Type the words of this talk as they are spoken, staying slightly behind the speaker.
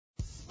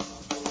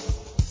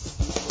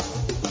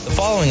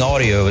following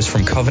audio is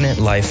from Covenant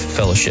Life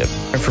Fellowship.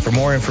 And for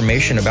more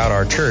information about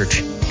our church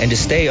and to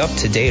stay up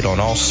to date on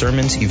all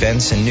sermons,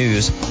 events, and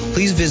news,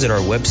 please visit our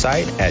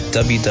website at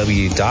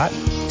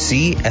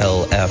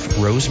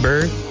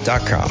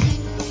www.clfroseburg.com.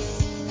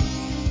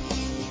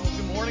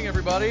 Good morning,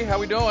 everybody. How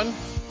we doing?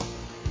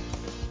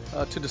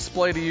 To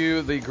display to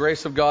you the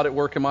grace of God at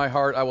work in my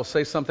heart, I will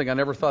say something I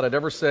never thought I'd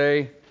ever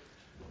say.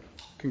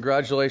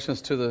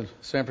 Congratulations to the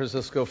San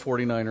Francisco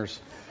 49ers.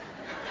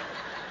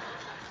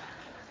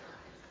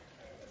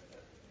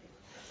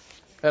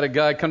 I had a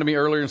guy come to me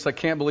earlier and say, I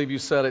can't believe you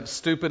said it.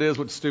 Stupid is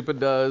what stupid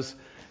does.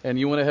 And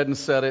you went ahead and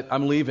said it.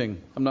 I'm leaving.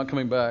 I'm not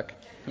coming back.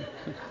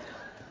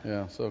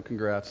 Yeah, so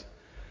congrats.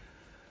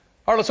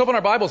 All right, let's open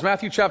our Bibles.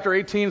 Matthew chapter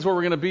 18 is where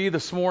we're going to be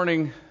this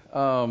morning.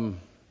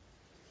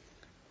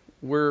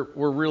 We're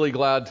really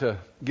glad to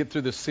get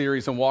through this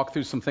series and walk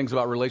through some things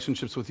about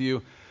relationships with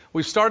you.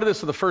 We've started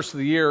this at the first of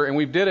the year, and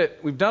we've done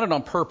it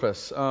on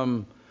purpose.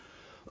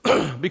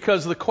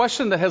 Because the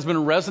question that has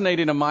been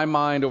resonating in my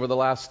mind over the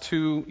last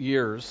 2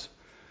 years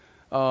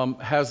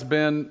has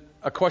been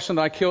a question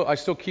that I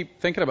still keep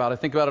thinking about. I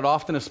think about it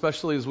often,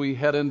 especially as we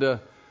head into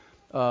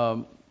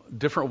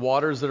different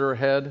waters that are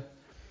ahead.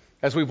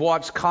 As we've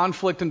watched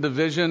conflict and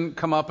division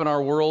come up in our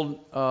world,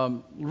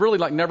 really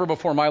like never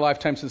before in my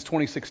lifetime since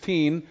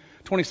 2016.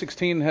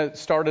 2016 had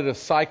started a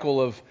cycle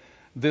of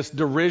this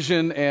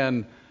derision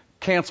and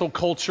cancel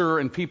culture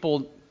and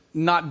people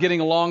not getting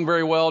along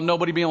very well,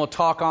 nobody being able to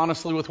talk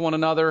honestly with one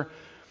another.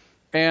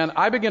 And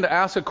I began to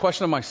ask a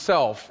question of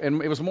myself,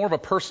 and it was more of a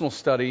personal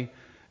study.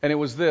 And it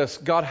was this: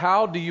 God,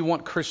 how do you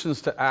want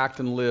Christians to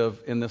act and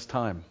live in this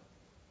time?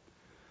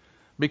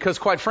 Because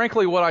quite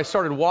frankly, what I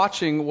started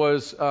watching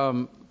was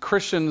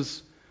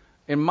Christians,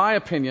 in my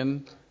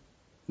opinion,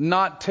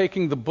 not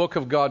taking the book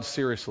of God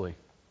seriously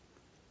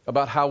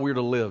about how we're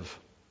to live.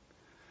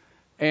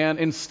 And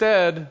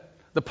instead,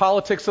 the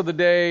politics of the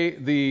day,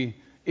 the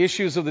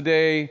issues of the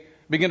day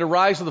begin to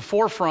rise to the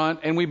forefront,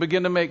 and we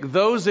begin to make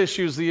those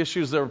issues the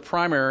issues that are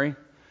primary,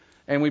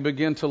 and we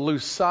begin to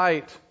lose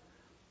sight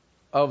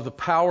of the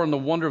power and the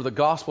wonder of the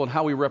gospel and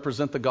how we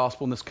represent the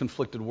gospel in this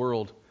conflicted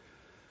world.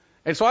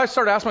 And so I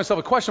started asking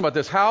myself a question about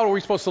this. How are we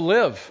supposed to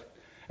live?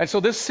 And so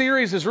this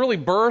series is really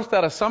birthed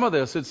out of some of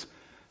this. It's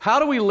how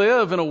do we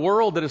live in a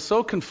world that is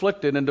so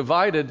conflicted and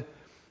divided,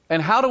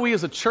 and how do we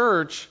as a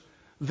church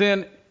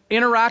then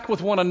interact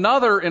with one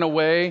another in a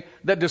way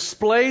that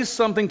displays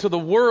something to the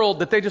world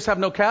that they just have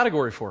no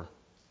category for?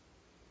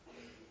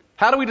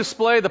 How do we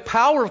display the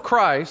power of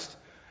Christ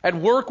at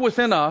work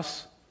within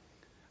us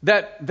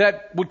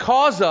that would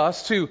cause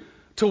us to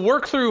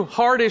work through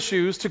hard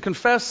issues, to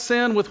confess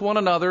sin with one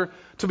another,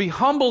 to be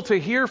humble to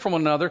hear from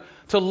one another,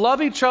 to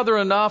love each other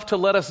enough to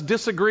let us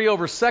disagree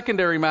over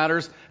secondary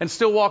matters and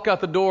still walk out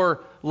the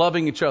door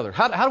loving each other?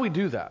 How do we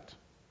do that?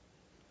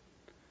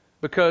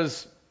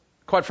 Because,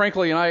 quite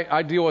frankly, and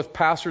I deal with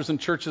pastors and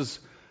churches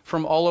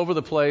from all over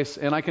the place,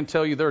 and I can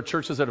tell you there are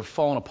churches that have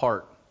fallen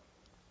apart.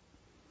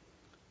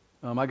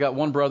 I got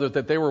one brother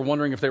that they were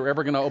wondering if they were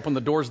ever going to open the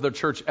doors of their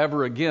church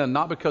ever again,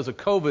 not because of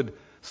COVID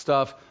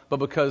stuff, but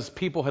because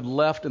people had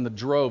left in the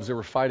droves. They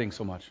were fighting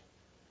so much.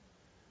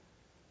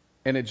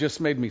 And it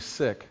just made me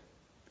sick.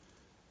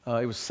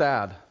 It was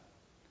sad.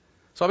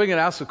 So I began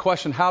to ask the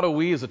question, how do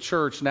we as a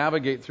church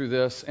navigate through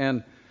this?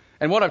 And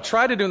what I've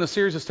tried to do in the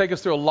series is take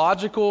us through a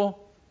logical,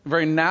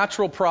 very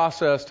natural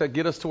process to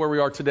get us to where we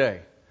are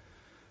today.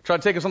 Try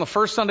to take us on the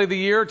first Sunday of the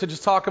year to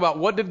just talk about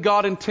what did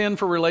God intend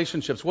for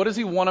relationships? What does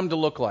He want them to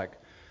look like?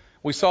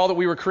 We saw that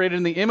we were created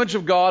in the image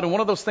of God, and one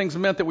of those things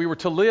meant that we were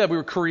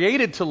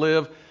created to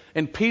live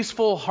in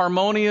peaceful,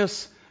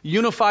 harmonious,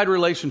 unified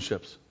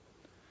relationships.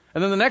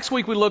 And then the next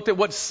week we looked at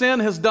what sin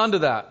has done to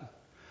that.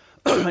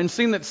 And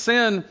seen that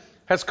sin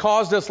has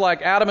caused us,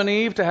 like Adam and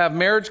Eve, to have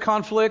marriage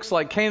conflicts,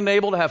 like Cain and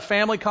Abel to have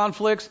family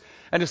conflicts,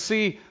 and to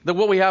see that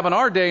what we have in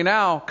our day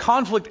now,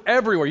 conflict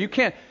everywhere. You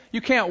can't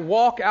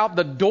walk out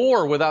the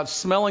door without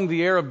smelling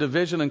the air of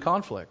division and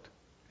conflict.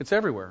 It's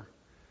everywhere.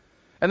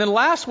 And then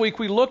last week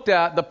we looked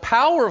at the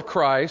power of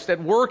Christ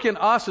at work in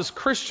us as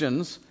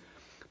Christians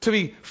to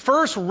be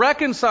first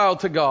reconciled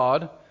to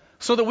God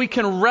so that we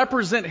can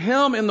represent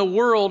Him in the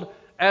world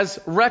as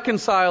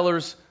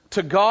reconcilers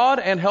to God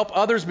and help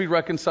others be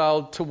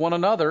reconciled to one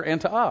another and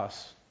to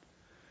us.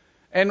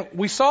 And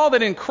we saw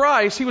that in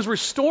Christ, He was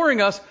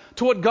restoring us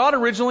to what God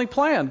originally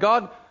planned.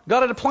 God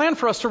had a plan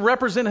for us to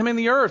represent Him in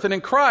the earth. And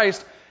in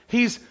Christ,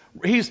 He's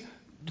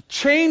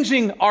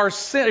changing our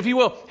sin, if you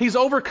will. He's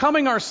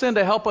overcoming our sin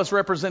to help us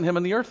represent Him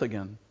in the earth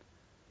again.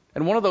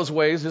 And one of those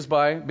ways is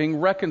by being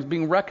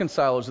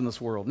reconcilers in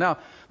this world. Now,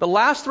 the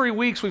last 3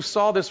 weeks we've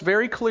saw this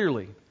very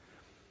clearly,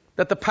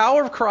 that the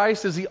power of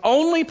Christ is the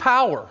only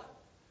power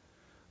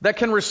that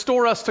can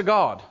restore us to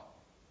God.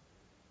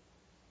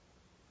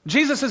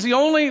 Jesus is the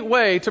only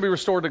way to be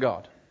restored to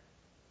God.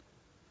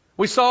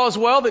 We saw as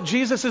well that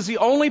Jesus is the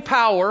only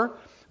power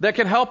that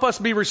can help us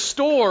be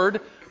restored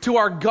to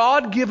our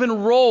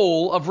God-given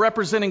role of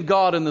representing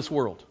God in this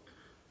world.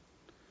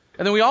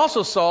 And then we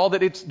also saw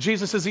that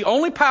Jesus is the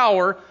only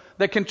power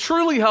that can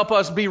truly help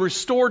us be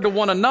restored to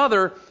one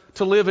another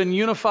to live in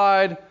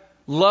unified,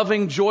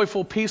 loving,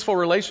 joyful, peaceful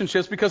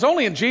relationships, because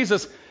only in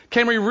Jesus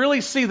can we really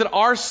see that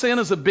our sin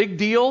is a big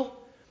deal,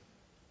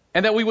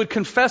 and that we would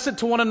confess it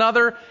to one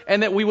another,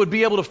 and that we would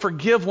be able to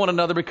forgive one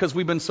another because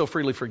we've been so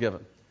freely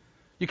forgiven.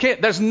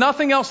 There's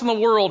nothing else in the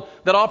world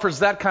that offers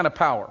that kind of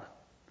power.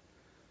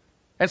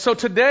 And so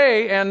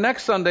today and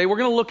next Sunday, we're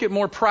going to look at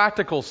more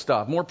practical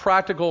stuff, more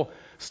practical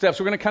steps.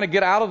 We're going to kind of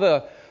get out of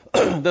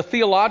the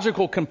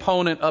theological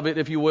component of it,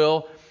 if you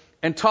will,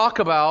 and talk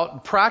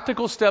about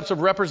practical steps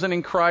of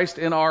representing Christ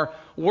in our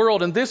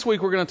world. And this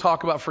week, we're going to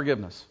talk about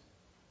forgiveness.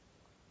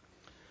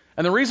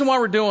 And the reason why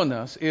we're doing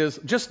this is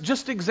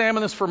just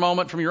examine this for a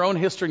moment from your own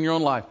history and your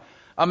own life.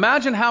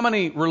 Imagine how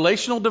many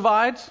relational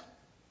divides,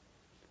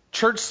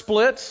 church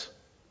splits,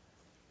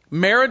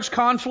 marriage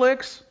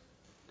conflicts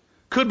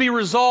could be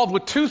resolved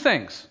with two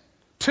things,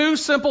 two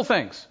simple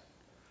things.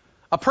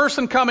 A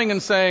person coming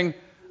and saying,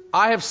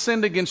 I have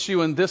sinned against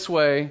you in this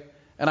way,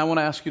 and I want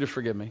to ask you to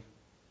forgive me.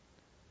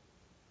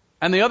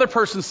 And the other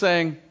person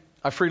saying,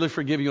 I freely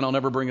forgive you, and I'll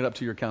never bring it up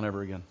to your account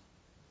ever again.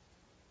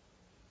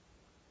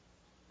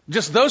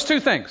 Just those two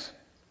things.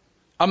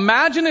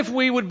 Imagine if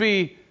we would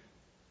be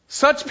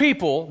such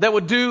people that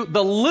would do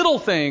the little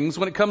things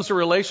when it comes to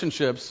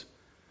relationships,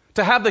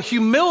 to have the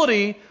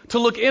humility to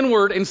look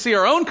inward and see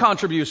our own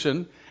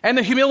contribution, and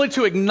the humility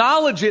to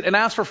acknowledge it and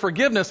ask for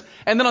forgiveness.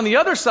 And then on the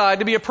other side,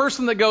 to be a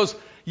person that goes,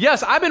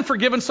 yes, I've been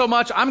forgiven so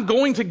much, I'm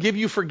going to give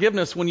you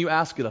forgiveness when you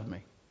ask it of me.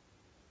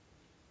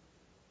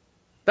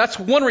 That's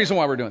one reason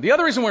why we're doing it. The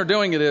other reason we're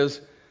doing it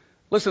is,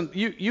 listen,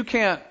 you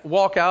can't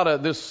walk out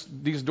of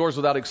these doors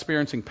without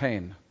experiencing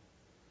pain.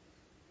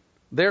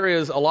 There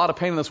is a lot of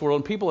pain in this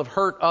world, and people have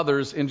hurt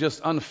others in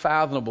just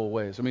unfathomable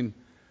ways. I mean,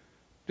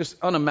 just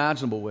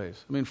unimaginable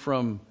ways. I mean,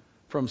 from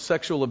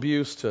sexual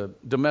abuse to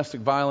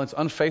domestic violence,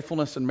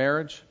 unfaithfulness in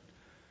marriage,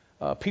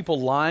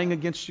 people lying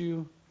against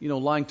you,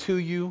 lying to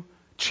you,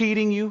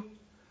 cheating you,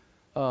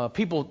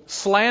 people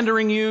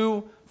slandering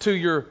you to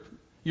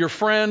your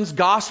friends,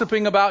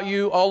 gossiping about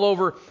you all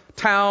over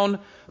town.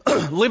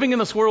 Living in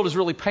this world is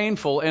really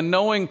painful, and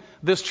knowing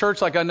this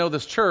church like I know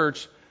this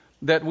church,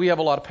 that we have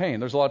a lot of pain.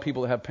 There's a lot of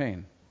people that have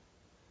pain.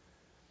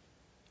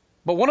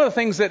 But one of the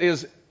things that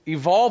is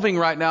evolving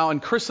right now in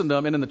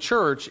Christendom and in the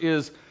church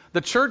is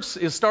the church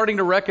is starting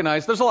to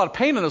recognize there's a lot of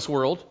pain in this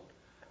world,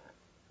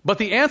 but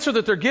the answer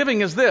that they're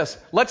giving is this: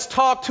 let's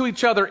talk to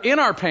each other in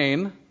our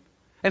pain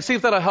and see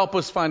if that'll help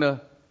us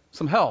find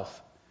some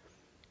health.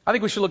 I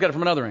think we should look at it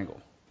from another angle.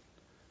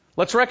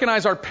 Let's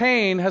recognize our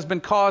pain has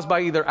been caused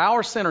by either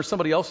our sin or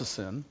somebody else's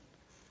sin.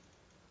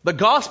 The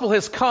gospel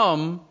has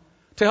come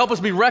to help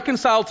us be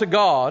reconciled to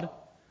God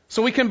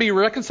so we can be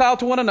reconciled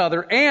to one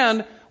another,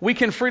 and we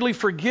can freely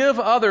forgive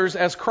others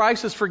as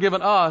Christ has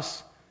forgiven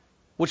us,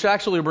 which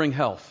actually will bring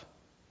health.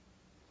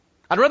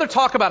 I'd rather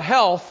talk about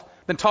health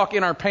than talk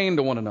in our pain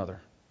to one another.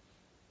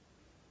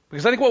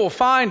 Because I think what we'll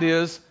find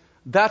is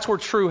that's where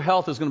true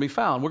health is going to be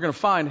found. We're going to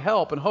find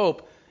help and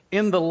hope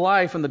in the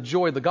life and the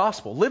joy of the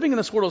gospel. Living in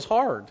this world is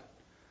hard.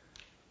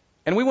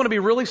 And we want to be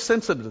really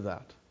sensitive to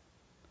that.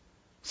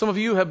 Some of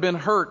you have been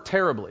hurt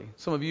terribly.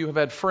 Some of you have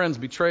had friends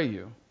betray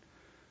you.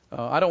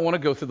 I don't want to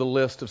go through the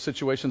list of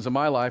situations in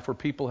my life where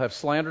people have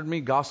slandered me,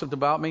 gossiped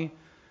about me,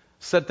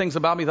 said things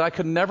about me that I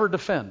could never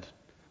defend.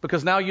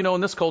 Because now,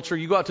 in this culture,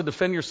 you go out to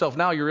defend yourself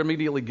now, you're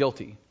immediately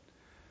guilty.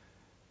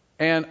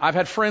 And I've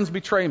had friends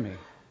betray me.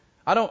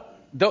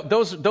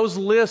 Those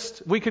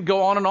lists, we could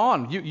go on and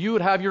on. You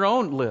would have your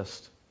own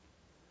list.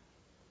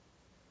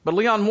 But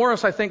Leon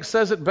Morris, I think,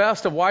 says it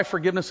best of why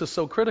forgiveness is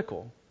so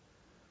critical.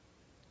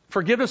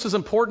 Forgiveness is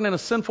important in a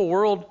sinful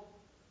world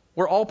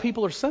where all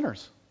people are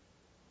sinners.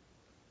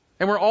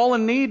 And we're all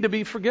in need to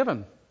be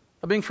forgiven,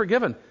 of being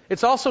forgiven.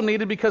 It's also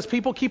needed because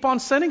people keep on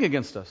sinning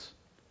against us.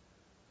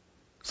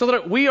 So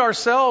that we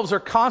ourselves are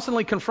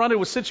constantly confronted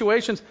with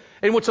situations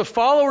in which the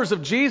followers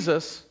of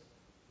Jesus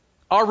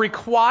are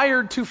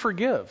required to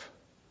forgive.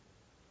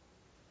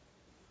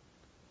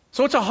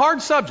 So it's a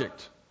hard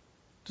subject.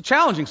 It's a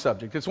challenging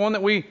subject. It's one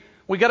that we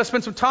got to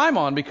spend some time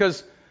on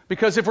because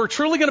if we're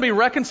truly going to be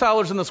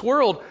reconcilers in this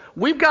world,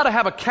 we've got to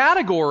have a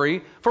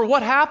category for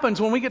what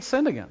happens when we get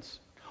sinned against.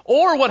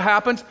 Or what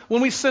happens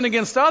when we sin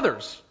against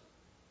others.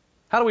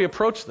 How do we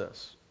approach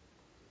this?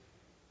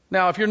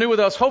 Now, if you're new with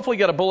us, hopefully you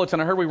got a bulletin.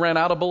 I heard we ran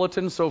out of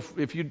bulletins, so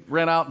if you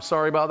ran out, I'm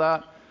sorry about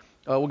that.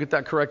 We'll get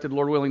that corrected,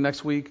 Lord willing,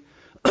 next week.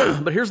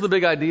 But here's the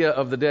big idea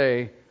of the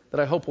day that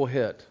I hope we'll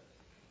hit.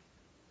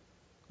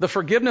 The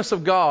forgiveness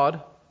of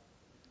God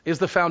is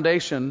the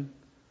foundation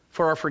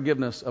for our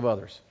forgiveness of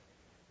others.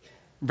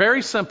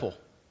 Very simple.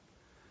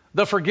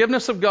 The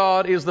forgiveness of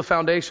God is the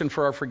foundation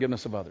for our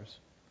forgiveness of others.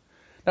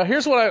 Now,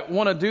 here's what I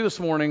want to do this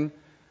morning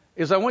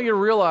is I want you to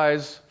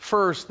realize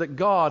first that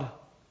God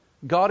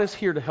is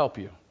here to help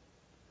you.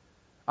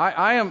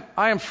 I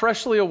am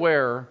freshly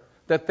aware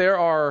that there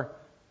are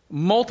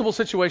multiple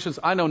situations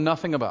I know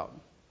nothing about.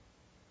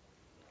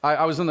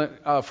 I was in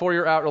the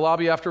foyer outer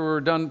lobby after we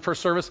were done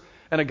first service,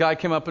 and a guy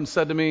came up and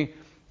said to me,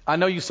 I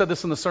know you said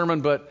this in the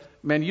sermon, but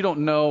man, you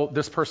don't know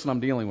this person I'm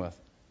dealing with.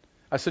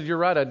 I said, you're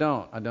right, I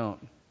don't.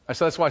 I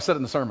said, that's why I said it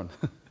in the sermon.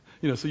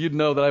 So you'd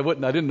know that I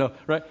wouldn't. I didn't know,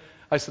 right?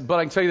 I said, but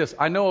I can tell you this.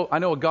 I know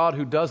a God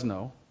who does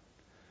know,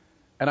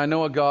 and I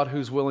know a God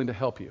who's willing to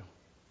help you.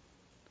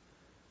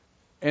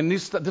 And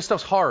this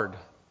stuff's hard.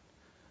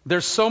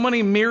 There's so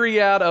many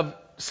myriad of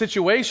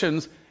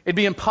situations, it'd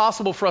be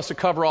impossible for us to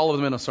cover all of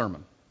them in a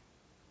sermon.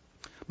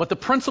 But the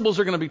principles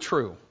are going to be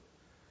true.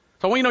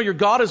 So I want you to know your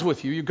God is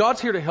with you. Your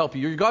God's here to help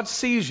you. Your God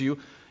sees you.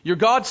 Your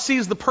God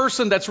sees the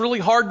person that's really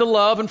hard to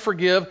love and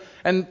forgive.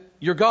 And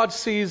your God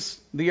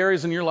sees the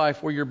areas in your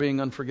life where you're being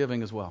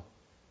unforgiving as well.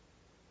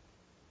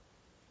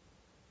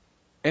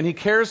 And He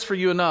cares for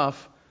you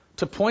enough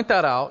to point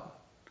that out,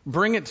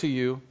 bring it to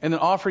you, and then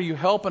offer you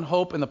help and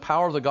hope in the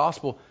power of the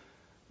gospel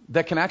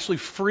that can actually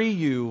free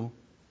you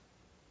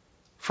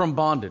from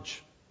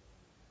bondage.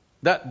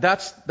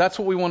 That's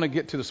what we want to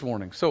get to this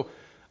morning. So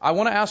I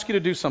want to ask you to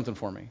do something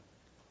for me.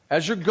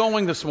 As you're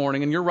going this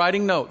morning and you're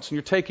writing notes and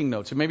you're taking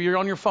notes, and maybe you're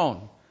on your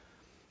phone,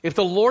 if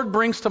the Lord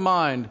brings to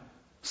mind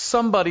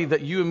somebody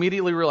that you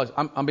immediately realize,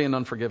 I'm being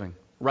unforgiving,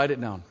 write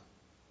it down.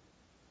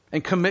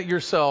 And commit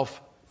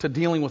yourself to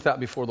dealing with that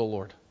before the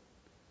Lord.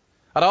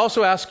 I'd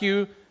also ask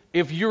you,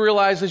 if you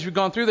realize as you've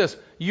gone through this,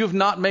 you've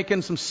not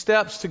making some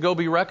steps to go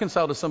be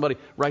reconciled to somebody,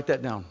 write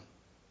that down.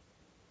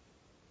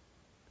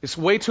 It's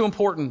way too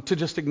important to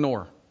just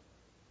ignore.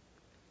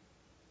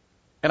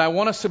 And I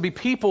want us to be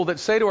people that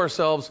say to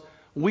ourselves,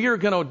 we are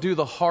going to do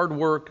the hard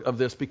work of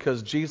this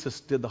because Jesus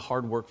did the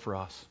hard work for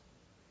us.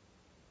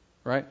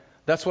 Right?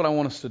 That's what I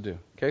want us to do.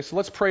 Okay? So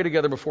let's pray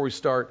together before we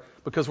start,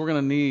 because we're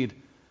going to need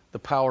the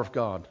power of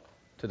God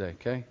today.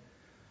 Okay?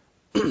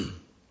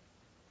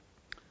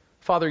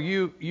 Father,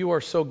 you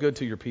are so good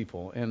to your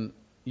people, and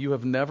you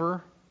have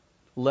never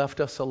left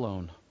us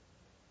alone.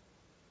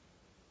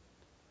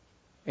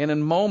 And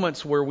in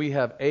moments where we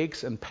have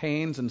aches and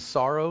pains and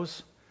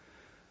sorrows,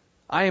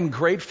 I am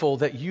grateful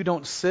that you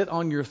don't sit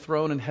on your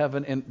throne in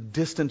heaven and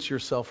distance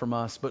yourself from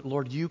us, but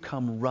Lord, you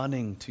come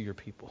running to your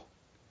people.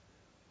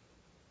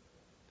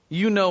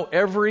 You know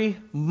every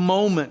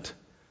moment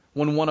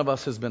when one of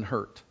us has been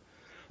hurt.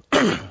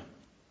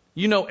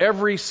 You know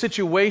every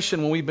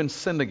situation when we've been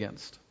sinned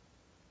against.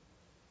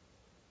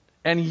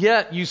 And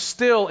yet you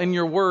still in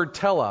your word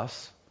tell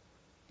us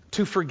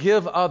to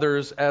forgive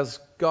others as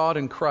God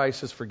in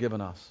Christ has forgiven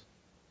us.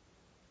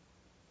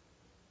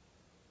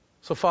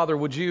 So Father,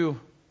 would you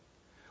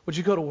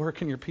go to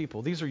work in your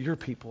people? These are your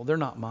people. They're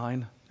not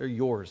mine. They're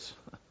yours.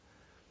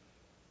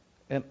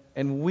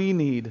 And we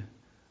need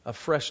a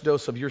fresh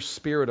dose of your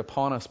Spirit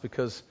upon us,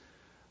 because,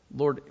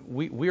 Lord,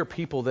 we are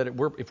people that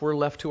if we're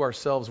left to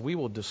ourselves, we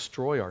will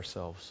destroy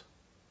ourselves.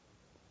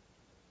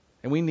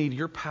 And we need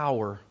your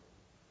power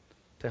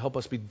to help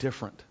us be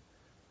different,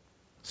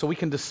 so we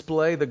can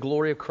display the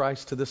glory of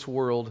Christ to this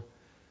world,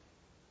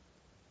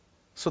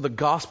 so the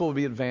gospel will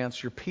be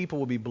advanced, your people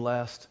will be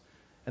blessed,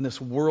 and this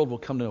world will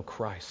come to know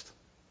Christ.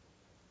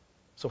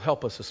 So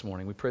help us this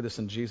morning. We pray this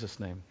in Jesus'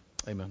 name.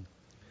 Amen.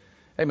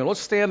 Amen.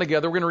 Let's stand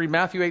together. We're going to read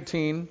Matthew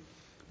 18,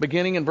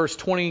 beginning in verse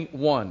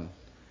 21.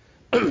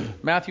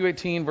 Matthew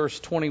 18, verse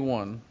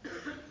 21.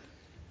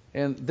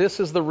 And this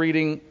is the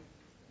reading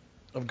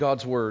of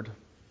God's word.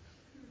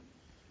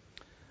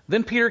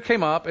 Then Peter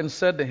came up and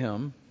said to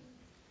him,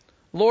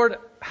 Lord,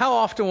 how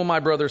often will my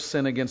brother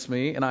sin against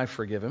me and I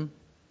forgive him?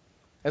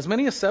 As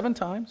many as 7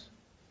 times?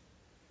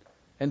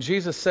 And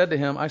Jesus said to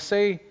him, I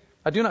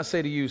do not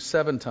say to you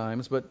 7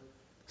 times, but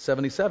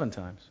 77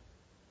 times.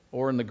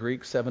 Or in the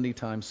Greek, 70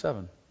 times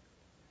 7.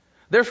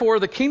 Therefore,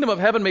 the kingdom of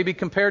heaven may be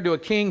compared to a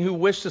king who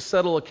wished to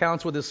settle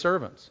accounts with his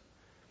servants.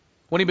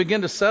 When he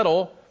began to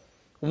settle,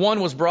 one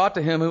was brought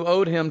to him who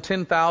owed him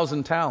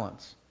 10,000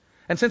 talents.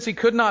 And since he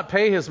could not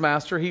pay his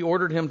master, he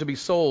ordered him to be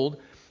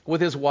sold with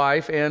his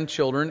wife and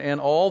children and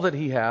all that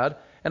he had,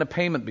 and a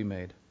payment be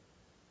made.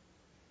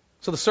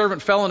 So the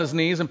servant fell on his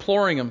knees,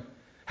 imploring him,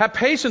 have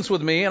patience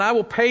with me, and I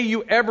will pay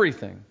you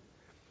everything.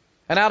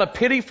 And out of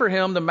pity for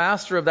him, the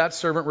master of that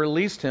servant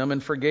released him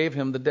and forgave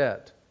him the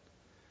debt.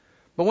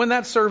 But when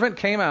that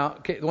servant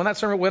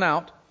went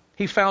out,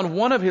 he found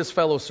one of his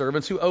fellow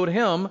servants who owed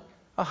him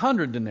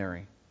 100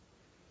 denarii.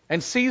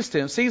 And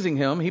seizing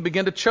him, he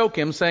began to choke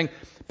him, saying,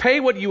 pay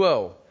what you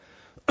owe.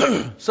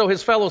 So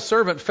his fellow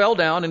servant fell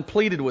down and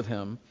pleaded with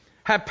him,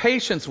 have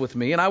patience with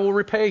me, and I will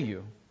repay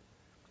you.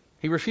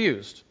 He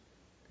refused,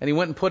 and he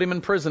went and put him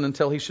in prison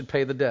until he should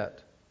pay the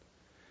debt.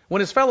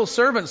 When his fellow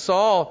servants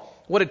saw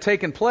what had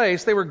taken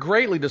place, they were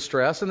greatly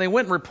distressed, and they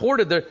went and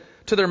reported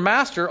to their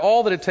master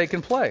all that had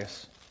taken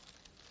place.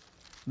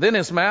 Then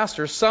his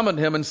master summoned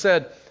him and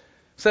said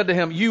to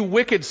him, you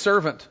wicked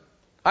servant,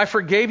 I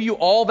forgave you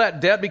all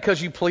that debt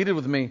because you pleaded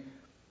with me.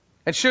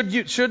 And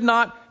should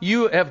not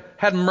you have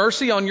had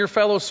mercy on your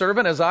fellow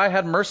servant as I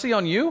had mercy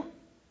on you?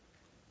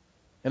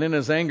 And in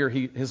his anger,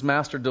 his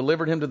master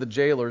delivered him to the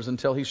jailers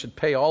until he should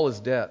pay all his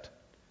debt.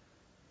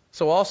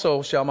 So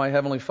also shall my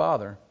heavenly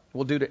Father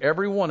will do to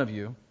every one of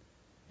you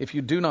if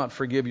you do not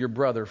forgive your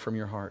brother from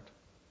your heart.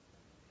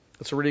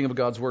 That's a reading of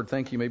God's word.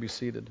 Thank you. You may be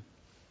seated.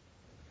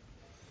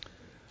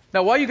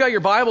 Now, while you got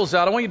your Bibles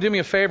out, I want you to do me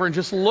a favor and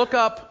just look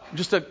up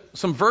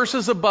some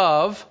verses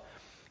above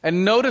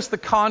and notice the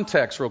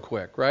context real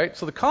quick, right?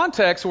 So the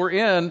context we're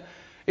in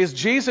is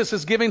Jesus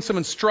is giving some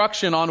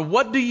instruction on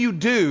what do you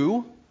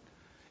do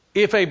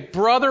if a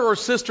brother or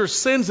sister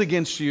sins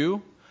against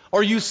you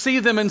or you see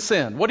them in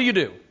sin. What do you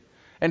do?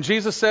 And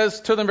Jesus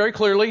says to them very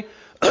clearly,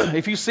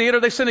 if you see it or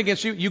they sin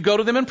against you, you go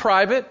to them in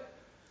private,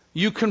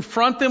 you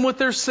confront them with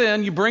their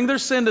sin, you bring their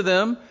sin to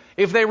them.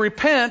 If they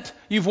repent,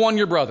 you've won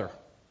your brother.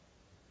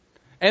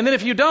 And then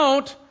if you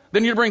don't,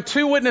 then you bring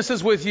 2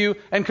 witnesses with you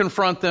and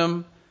confront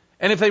them.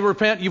 And if they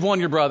repent, you've won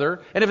your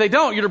brother. And if they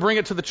don't, you're to bring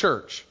it to the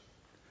church.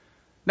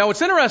 Now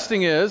what's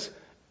interesting is,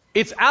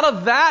 it's out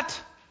of that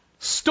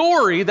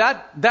story,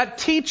 that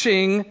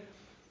teaching,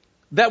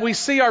 that we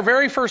see our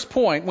very first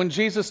point when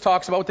Jesus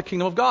talks about what the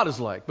kingdom of God is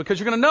like. Because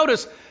you're going to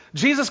notice,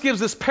 Jesus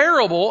gives this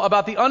parable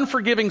about the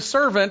unforgiving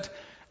servant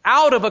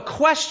out of a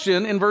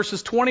question in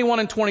verses 21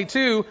 and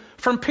 22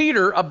 from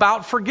Peter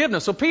about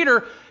forgiveness. So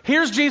Peter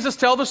hears Jesus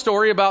tell the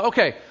story about,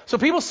 okay, so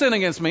people sin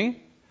against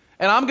me,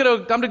 and I'm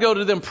going to go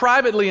to them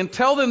privately and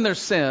tell them their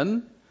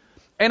sin,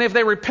 and if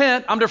they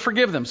repent, I'm to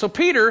forgive them. So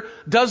Peter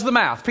does the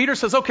math. Peter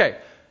says, okay,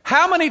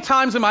 how many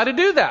times am I to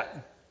do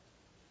that?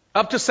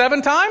 Up to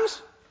 7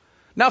 times?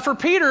 Now for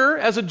Peter,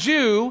 as a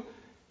Jew,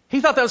 he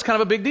thought that was kind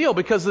of a big deal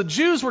because the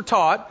Jews were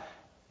taught,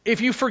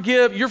 if you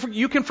forgive,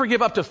 you can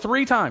forgive up to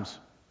 3 times.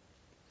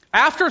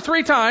 After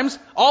 3 times,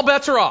 all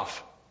bets are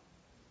off.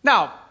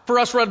 Now, for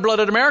us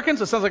red-blooded Americans,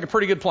 it sounds like a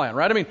pretty good plan,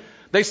 right? I mean,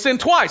 they sin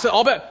twice.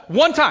 I'll bet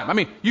 1 time. I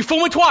mean, you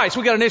fool me twice,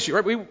 we got an issue,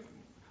 right?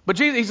 But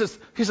Jesus,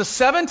 he says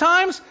 7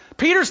 times?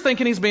 Peter's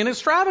thinking he's being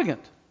extravagant.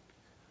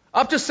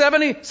 Up to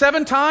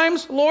 77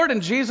 times, Lord?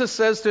 And Jesus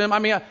says to him, I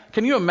mean,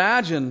 can you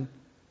imagine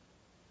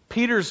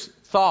Peter's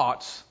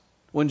thoughts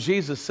when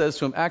Jesus says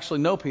to him, actually,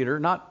 no, Peter,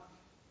 not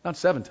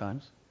 7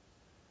 times,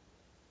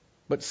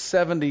 but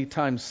 70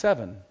 times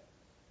 7.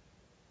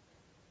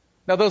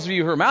 Now, those of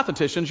you who are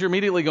mathematicians, you're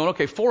immediately going,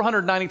 okay,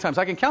 490 times.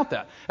 I can count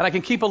that. And I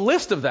can keep a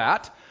list of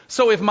that.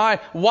 So if my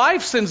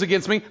wife sins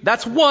against me,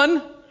 that's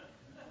 1.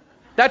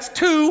 That's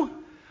 2.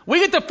 We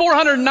get to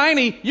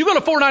 490. You go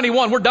to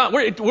 491. We're done.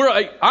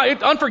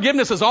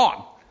 Unforgiveness is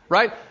on,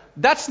 right?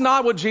 That's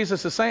not what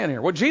Jesus is saying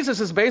here. What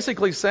Jesus is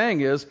basically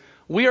saying is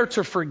we are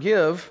to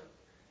forgive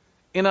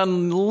an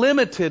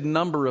unlimited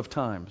number of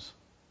times.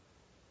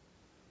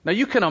 Now,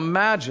 you can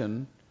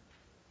imagine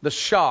the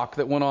shock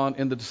that went on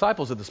in the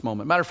disciples at this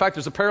moment. Matter of fact,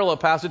 there's a parallel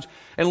passage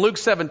in Luke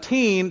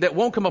 17 that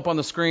won't come up on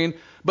the screen,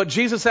 but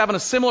Jesus having a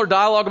similar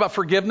dialogue about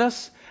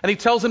forgiveness, and he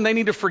tells them they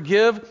need to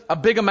forgive a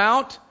big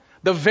amount.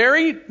 The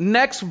very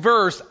next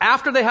verse,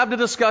 after they have the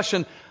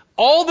discussion,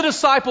 all the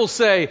disciples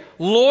say,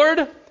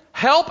 Lord,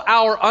 help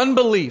our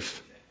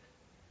unbelief.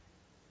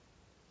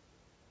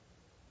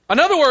 In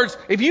other words,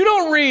 if you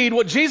don't read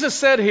what Jesus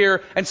said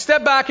here and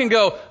step back and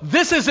go,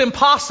 this is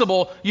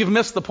impossible, you've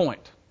missed the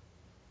point.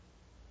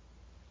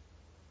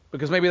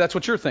 Because maybe that's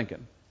what you're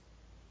thinking.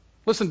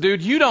 Listen,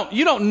 dude, you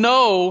don't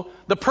know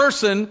the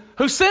person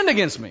who sinned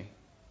against me.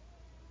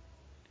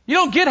 You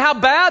don't get how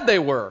bad they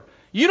were.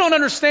 You don't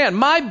understand.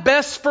 My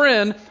best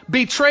friend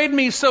betrayed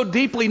me so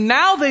deeply.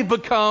 Now they've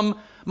become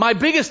my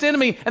biggest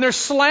enemy, and they're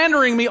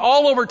slandering me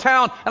all over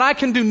town, and I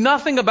can do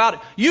nothing about it.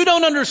 You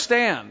don't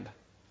understand.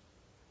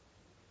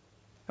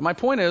 And my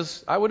point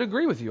is, I would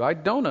agree with you. I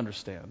don't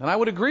understand. And I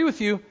would agree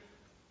with you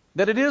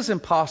that it is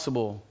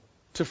impossible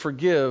to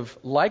forgive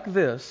like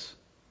this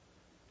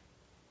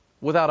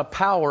without a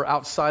power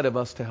outside of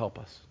us to help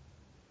us.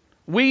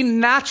 We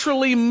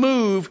naturally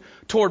move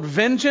toward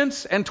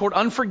vengeance and toward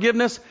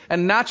unforgiveness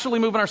and naturally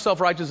move in our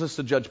self-righteousness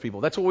to judge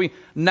people. That's what we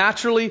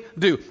naturally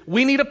do.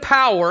 We need a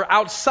power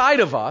outside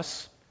of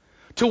us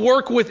to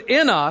work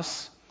within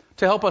us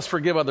to help us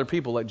forgive other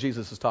people like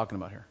Jesus is talking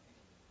about here.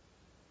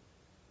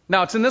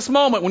 Now, it's in this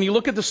moment when you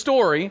look at the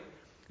story,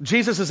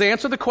 Jesus has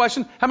answered the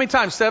question, how many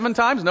times? 7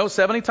 times? No,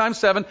 70 times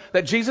 7,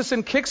 that Jesus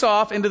then kicks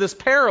off into this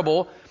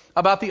parable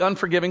about the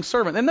unforgiving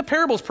servant. And the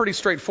parable is pretty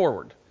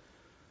straightforward.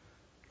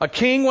 A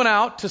king went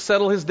out to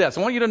settle his debts.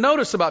 I want you to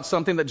notice about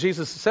something that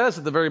Jesus says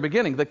at the very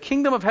beginning. The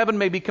kingdom of heaven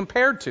may be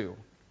compared to.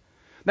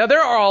 Now,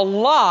 there are a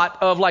lot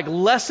of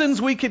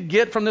lessons we could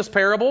get from this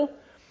parable,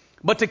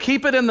 but to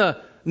keep it in the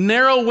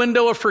narrow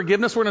window of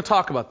forgiveness, we're going to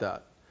talk about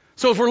that.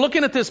 So if we're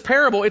looking at this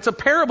parable, it's a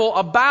parable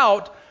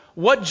about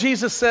what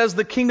Jesus says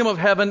the kingdom of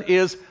heaven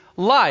is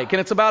like.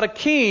 And it's about a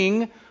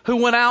king who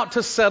went out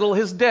to settle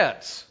his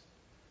debts.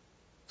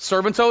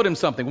 Servants owed him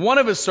something. One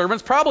of his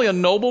servants, probably a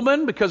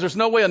nobleman, because there's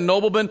no way a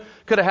nobleman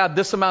could have had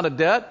this amount of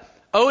debt,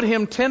 owed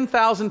him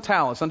 10,000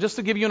 talents. And just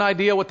to give you an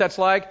idea what that's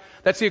like,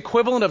 that's the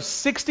equivalent of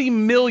 60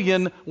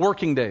 million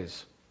working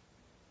days.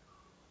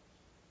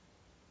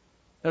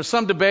 There's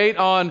some debate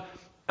on,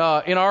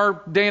 in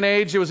our day and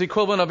age, it was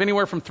equivalent of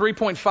anywhere from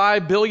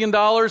 $3.5 billion to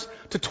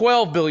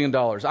 $12 billion.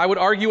 I would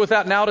argue with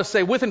that now to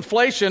say with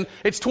inflation,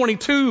 it's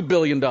 $22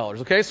 billion.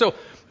 Okay, so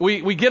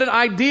we get an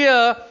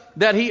idea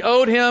that he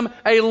owed him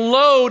a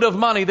load of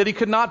money that he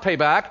could not pay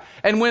back.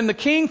 And when the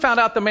king found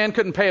out the man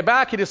couldn't pay it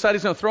back, he decided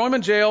he's going to throw him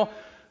in jail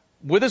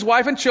with his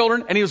wife and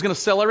children, and he was going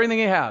to sell everything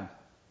he had.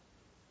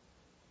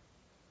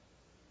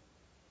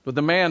 But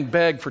the man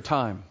begged for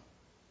time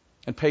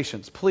and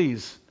patience.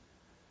 Please,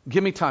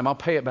 give me time. I'll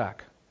pay it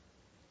back.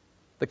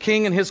 The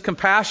king, in his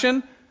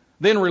compassion,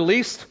 then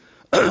released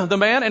the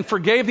man and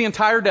forgave the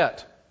entire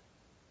debt.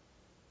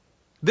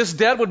 This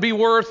debt would be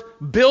worth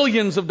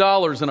billions of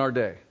dollars in our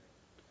day.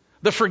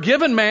 The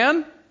forgiven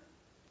man,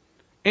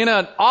 in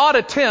an odd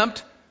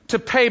attempt to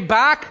pay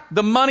back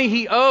the money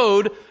he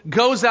owed,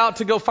 goes out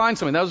to go find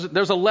something.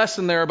 There's a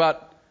lesson there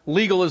about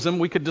legalism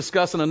we could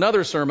discuss in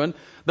another sermon.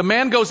 The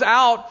man goes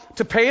out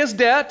to pay his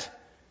debt,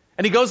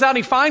 and he goes out and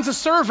he finds a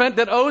servant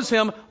that owes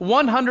him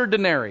 100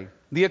 denarii,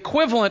 the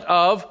equivalent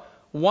of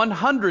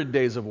 100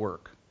 days of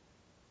work.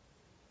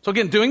 So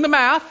again, doing the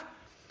math,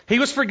 he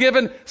was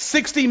forgiven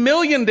 60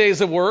 million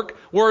days of work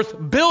worth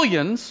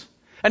billions,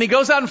 and he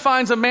goes out and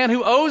finds a man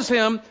who owes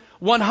him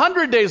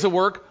 100 days of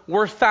work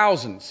worth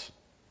thousands.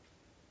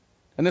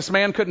 And this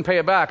man couldn't pay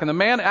it back. And the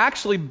man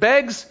actually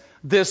begs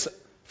this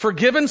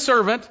forgiven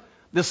servant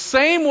the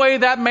same way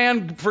that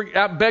man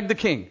begged the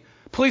king.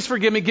 Please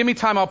forgive me, give me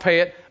time, I'll pay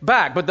it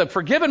back. But the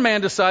forgiven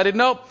man decided,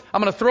 nope,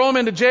 I'm going to throw him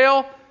into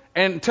jail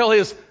until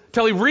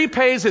he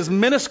repays his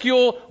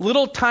minuscule,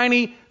 little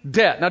tiny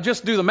debt. Now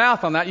just do the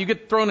math on that. You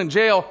get thrown in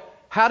jail.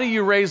 How do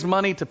you raise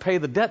money to pay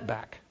the debt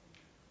back?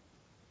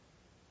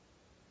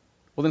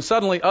 Well, then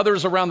suddenly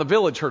others around the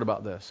village heard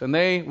about this, and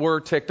they were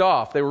ticked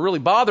off. They were really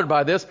bothered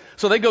by this,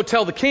 so they go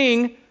tell the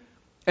king,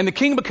 and the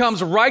king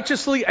becomes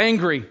righteously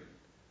angry.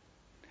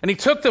 And he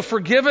took the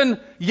forgiven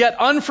yet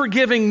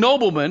unforgiving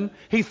nobleman,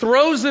 he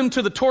throws him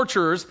to the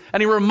torturers,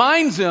 and he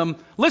reminds him,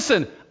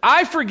 listen,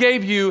 I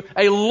forgave you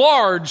a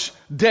large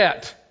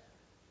debt.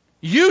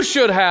 You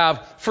should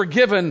have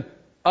forgiven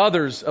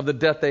others of the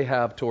debt they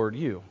have toward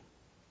you.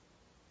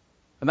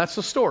 And that's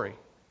the story.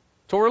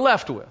 That's what we're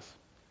left with.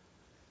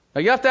 Now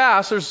you have to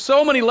ask, there's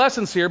so many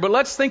lessons here, but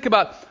let's think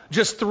about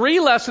just 3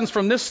 lessons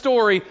from this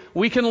story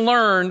we can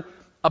learn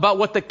about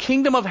what the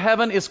kingdom of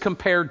heaven is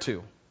compared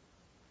to.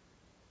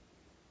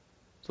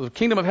 So the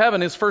kingdom of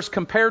heaven is first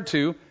compared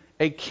to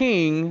a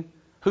king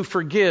who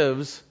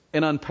forgives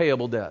an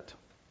unpayable debt.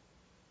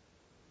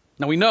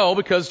 Now we know,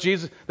 because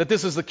Jesus, that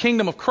this is the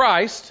kingdom of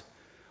Christ,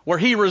 where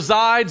he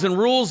resides and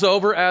rules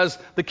over as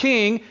the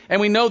king,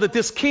 and we know that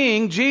this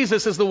king,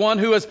 Jesus, is the one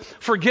who has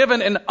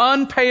forgiven an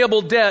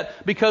unpayable debt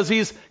because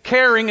he's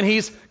caring and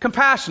he's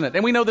compassionate.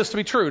 And we know this to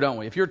be true, don't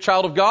we? If you're a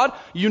child of God,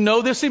 you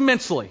know this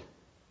immensely.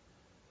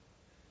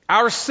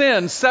 Our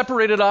sin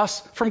separated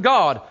us from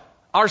God.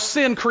 Our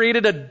sin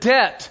created a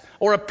debt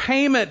or a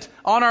payment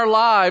on our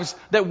lives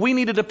that we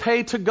needed to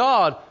pay to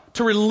God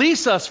to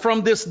release us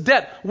from this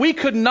debt. We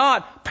could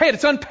not pay it.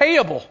 It's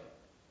unpayable.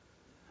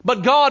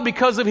 But God,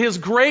 because of his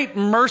great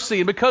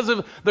mercy and because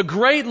of the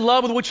great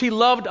love with which he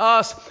loved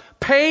us,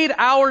 paid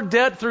our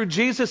debt through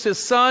Jesus, his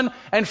son,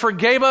 and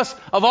forgave us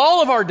of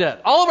all of our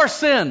debt, all of our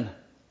sin.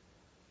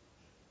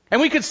 And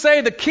we could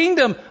say the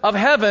kingdom of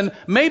heaven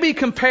may be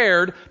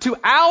compared to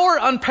our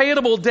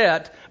unpayable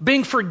debt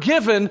being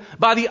forgiven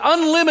by the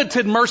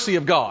unlimited mercy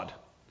of God.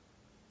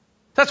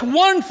 That's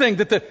one thing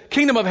that the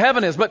kingdom of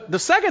heaven is. But the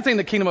second thing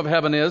the kingdom of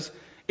heaven is,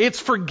 it's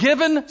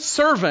forgiven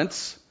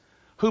servants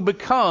who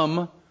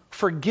become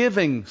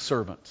forgiving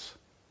servants.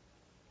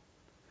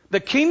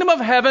 The kingdom of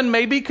heaven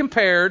may be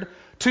compared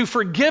to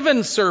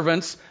forgiven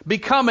servants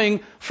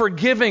becoming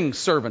forgiving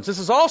servants. This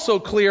is also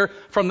clear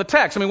from the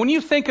text. I mean, when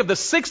you think of the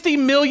 60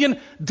 million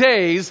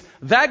days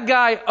that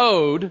guy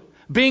owed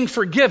being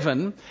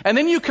forgiven, and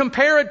then you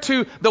compare it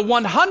to the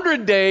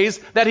 100 days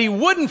that he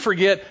wouldn't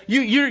forget,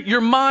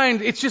 your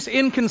mind, it's just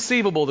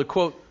inconceivable, to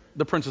quote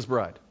The Princess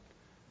Bride.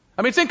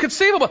 I mean, it's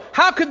inconceivable.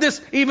 How could this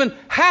even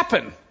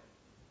happen?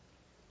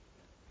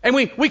 And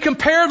we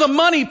compare the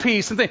money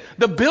piece and think,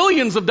 the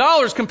billions of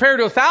dollars compared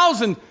to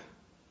 1,000.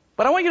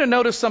 But I want you to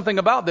notice something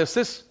about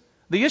this.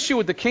 The issue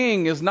with the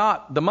king is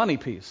not the money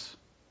piece.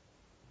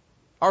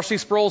 R.C.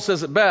 Sproul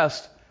says it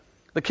best.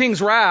 The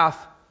king's wrath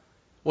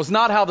was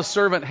not how the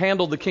servant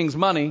handled the king's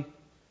money,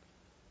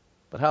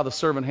 but how the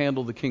servant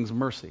handled the king's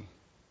mercy.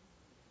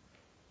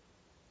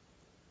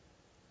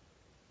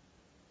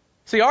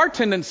 See, our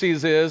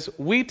tendencies is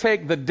we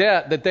take the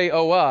debt that they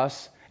owe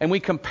us and we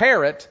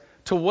compare it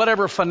to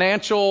whatever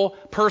financial,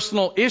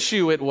 personal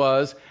issue it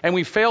was, and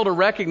we fail to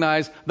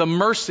recognize the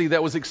mercy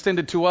that was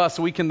extended to us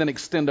so we can then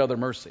extend other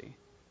mercy.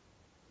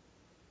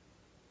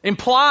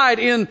 Implied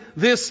in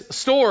this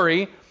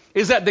story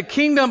is that the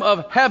kingdom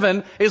of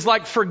heaven is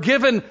like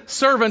forgiven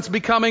servants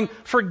becoming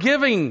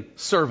forgiving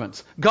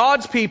servants.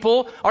 God's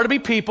people are to be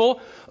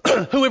people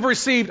who have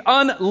received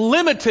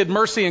unlimited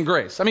mercy and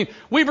grace. I mean,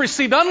 we've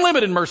received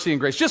unlimited mercy and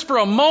grace. Just for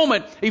a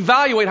moment,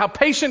 evaluate how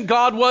patient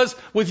God was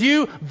with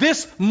you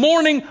this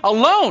morning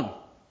alone.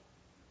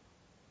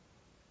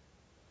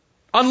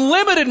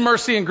 Unlimited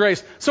mercy and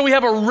grace. So we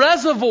have a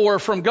reservoir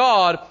from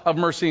God of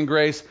mercy and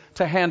grace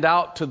to hand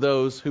out to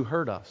those who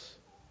hurt us.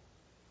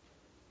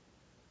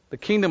 The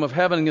kingdom of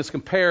heaven is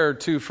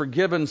compared to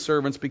forgiven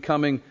servants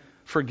becoming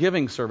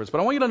forgiving servants.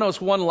 But I want you to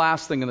notice one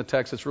last thing in the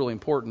text that's really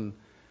important.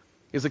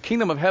 Is the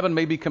kingdom of heaven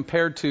may be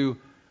compared to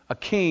a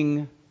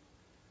king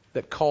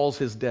that calls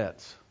his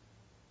debts.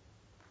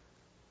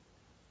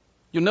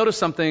 you'll notice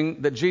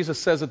something that Jesus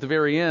says at the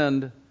very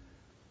end,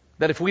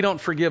 that if we don't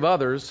forgive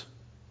others,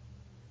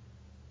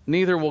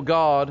 neither will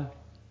God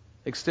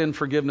extend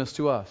forgiveness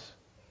to us.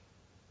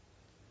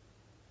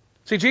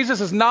 See,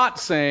 Jesus is not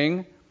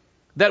saying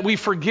that we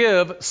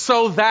forgive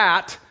so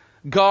that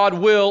God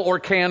will or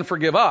can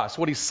forgive us.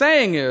 What he's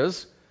saying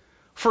is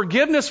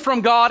forgiveness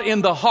from God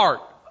in the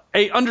heart,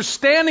 an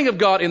understanding of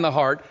God in the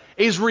heart,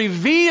 is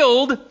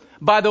revealed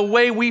by the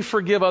way we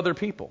forgive other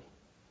people.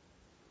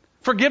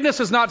 Forgiveness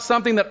is not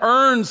something that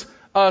earns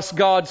us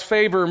God's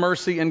favor,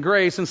 mercy, and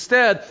grace.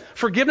 Instead,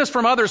 forgiveness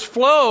from others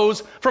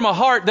flows from a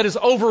heart that is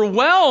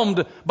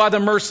overwhelmed by the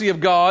mercy of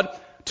God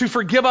to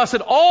forgive us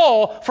at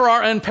all for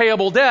our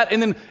unpayable debt.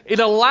 And then it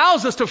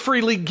allows us to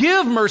freely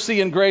give mercy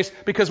and grace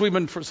because we've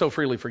been so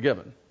freely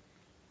forgiven.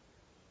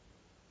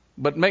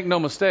 But make no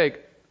mistake,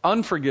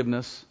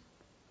 unforgiveness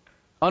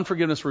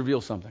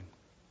reveals something.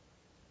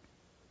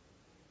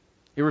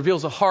 It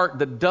reveals a heart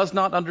that does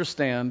not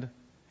understand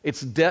its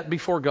debt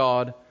before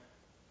God,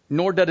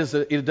 nor does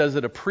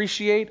it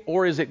appreciate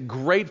or is it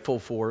grateful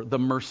for the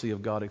mercy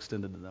of God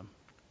extended to them.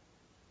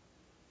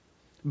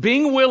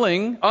 Being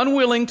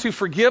unwilling to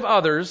forgive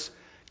others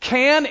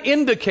can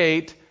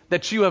indicate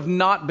that you have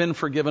not been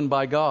forgiven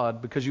by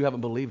God because you haven't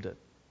believed it.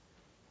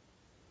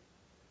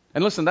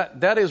 And listen,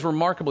 that is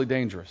remarkably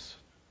dangerous.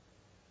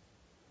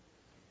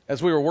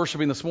 As we were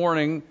worshiping this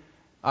morning,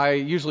 I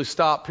usually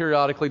stop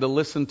periodically to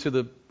listen to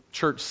the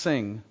church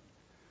sing.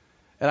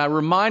 And I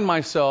remind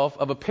myself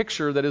of a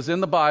picture that is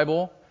in the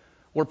Bible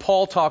where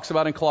Paul talks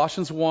about in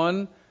Colossians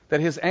 1 that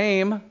his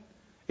aim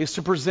is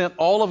to present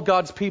all of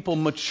God's people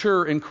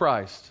mature in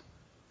Christ.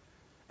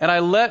 And I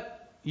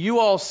let you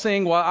all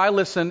sing while I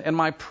listen, and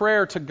my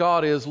prayer to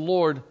God is,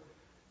 Lord,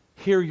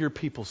 hear your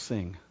people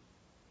sing.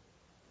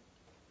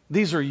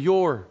 These are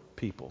your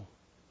people.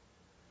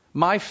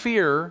 My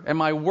fear and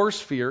my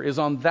worst fear is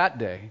on that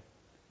day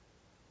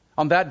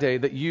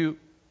that you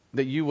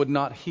would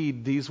not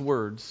heed these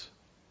words.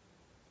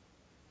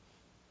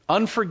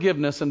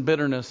 Unforgiveness and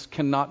bitterness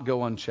cannot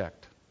go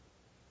unchecked.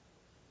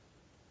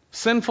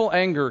 Sinful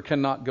anger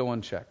cannot go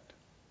unchecked.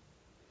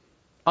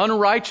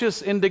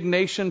 Unrighteous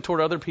indignation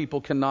toward other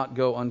people cannot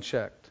go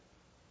unchecked.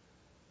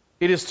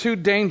 It is too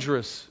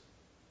dangerous.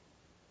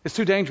 It's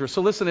too dangerous.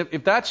 So listen,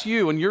 if that's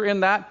you and you're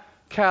in that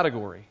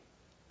category,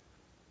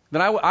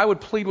 then I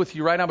would plead with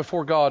you right now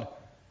before God,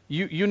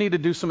 you need to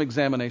do some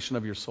examination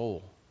of your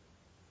soul.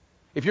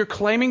 If you're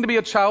claiming to be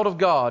a child of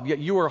God, yet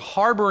you are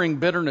harboring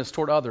bitterness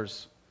toward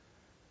others,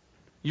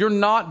 you're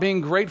not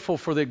being grateful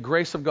for the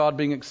grace of God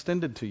being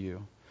extended to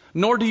you.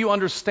 Nor do you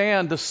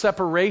understand the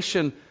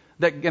separation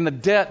and the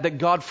debt that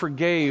God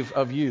forgave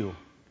of you.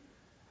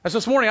 As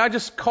this morning, I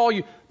just call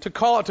you to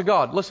call out to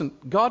God. Listen,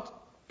 God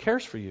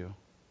cares for you.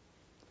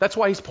 That's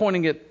why He's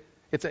pointing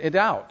it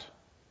out.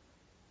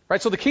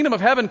 Right? So the kingdom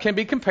of heaven can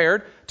be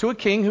compared to a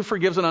king who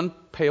forgives an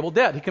unpayable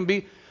debt. He can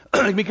be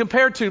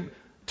compared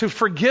to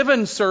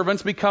forgiven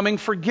servants becoming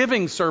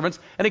forgiving servants,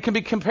 and it can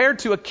be compared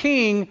to a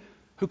king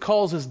who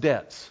calls his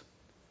debts.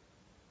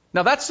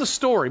 Now that's the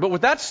story, but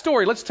with that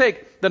story, let's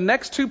take the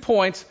next 2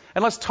 points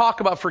and let's talk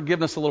about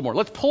forgiveness a little more.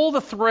 Let's pull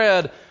the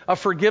thread of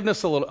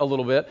forgiveness a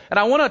little bit, and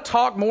I want to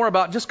talk more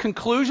about just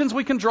conclusions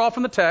we can draw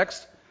from the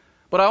text,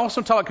 but I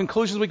also talk about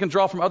conclusions we can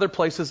draw from other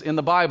places in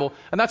the Bible,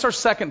 and that's our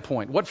second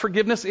point, what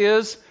forgiveness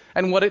is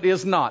and what it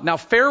is not. Now,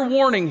 fair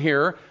warning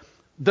here,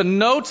 the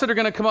notes that are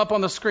going to come up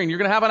on the screen, you're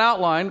going to have an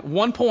outline,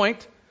 1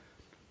 point,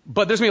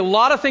 but there's going to be a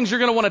lot of things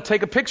you're going to want to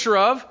take a picture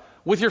of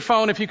with your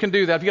phone if you can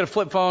do that. If you got a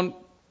flip phone,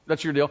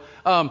 that's your deal.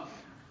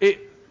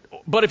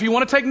 But if you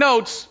want to take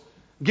notes,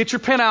 get your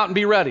pen out and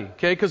be ready,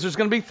 okay? Because there's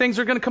going to be things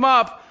that are going to come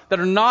up that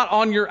are not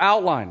on your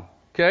outline,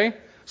 okay?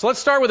 So let's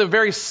start with a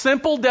very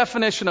simple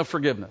definition of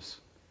forgiveness.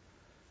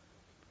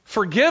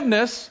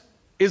 Forgiveness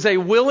is a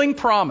willing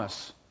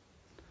promise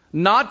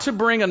not to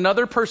bring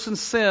another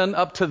person's sin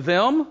up to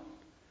them,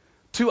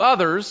 to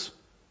others,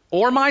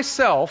 or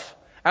myself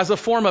as a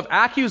form of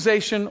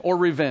accusation or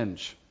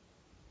revenge.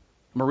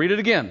 I'm going to read it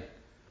again.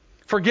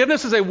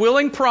 Forgiveness is a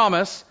willing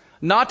promise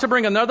not to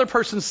bring another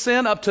person's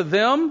sin up to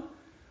them,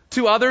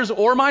 to others,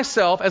 or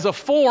myself as a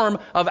form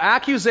of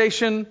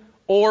accusation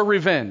or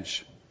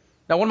revenge.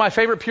 Now, one of my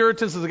favorite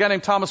Puritans is a guy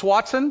named Thomas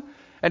Watson.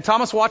 And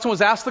Thomas Watson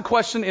was asked the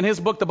question in his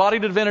book, The Body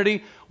of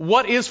Divinity,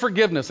 what is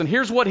forgiveness? And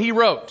here's what he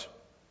wrote.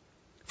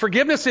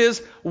 Forgiveness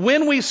is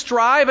when we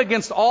strive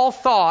against all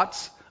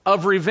thoughts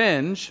of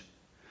revenge,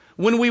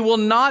 when we will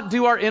not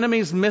do our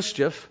enemies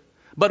mischief,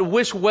 but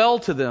wish well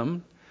to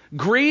them,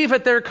 grieve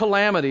at their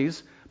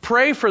calamities,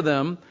 pray for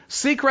them,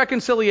 seek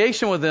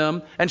reconciliation with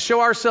them, and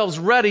show ourselves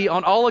ready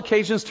on all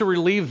occasions to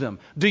relieve them.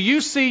 Do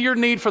you see your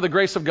need for the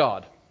grace of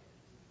God?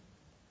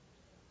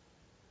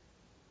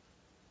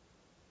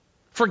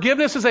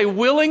 Forgiveness is a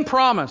willing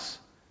promise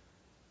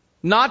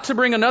not to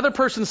bring another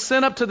person's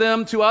sin up to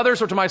them, to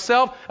others, or to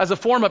myself as a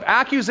form of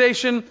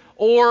accusation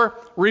or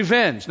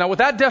revenge. Now, with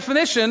that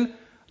definition,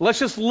 let's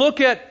just look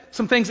at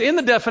some things in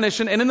the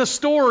definition and in the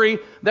story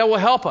that will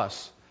help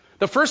us.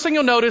 The first thing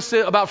you'll notice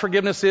about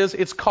forgiveness is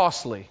it's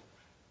costly.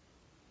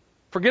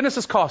 Forgiveness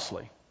is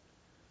costly.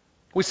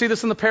 We see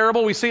this in the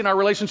parable. We see it in our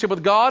relationship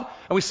with God,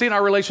 and we see it in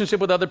our relationship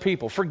with other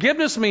people.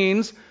 Forgiveness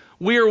means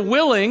we are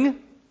willing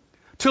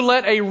to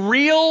let a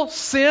real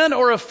sin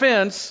or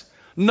offense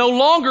no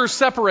longer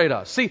separate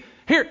us. See,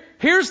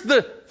 here's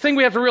the thing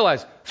we have to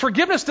realize.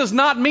 Forgiveness does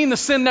not mean the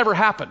sin never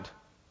happened.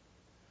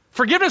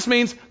 Forgiveness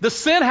means the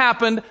sin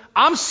happened,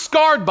 I'm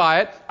scarred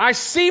by it, I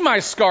see my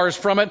scars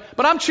from it,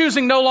 but I'm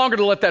choosing no longer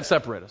to let that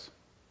separate us.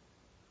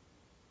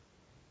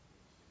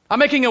 I'm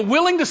making a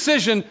willing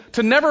decision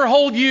to never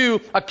hold you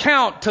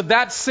account to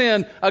that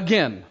sin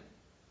again.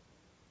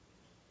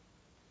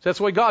 So that's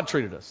the way God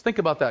treated us. Think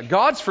about that.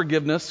 God's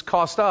forgiveness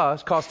cost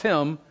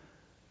him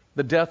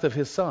the death of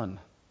his son.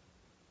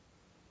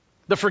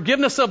 The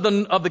forgiveness of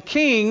the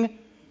king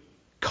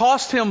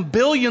cost him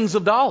billions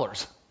of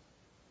dollars.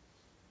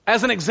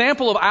 As an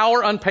example of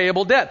our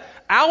unpayable debt.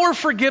 Our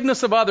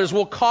forgiveness of others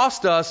will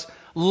cost us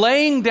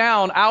laying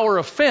down our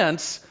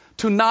offense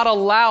to not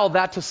allow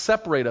that to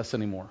separate us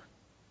anymore.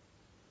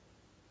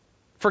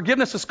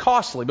 Forgiveness is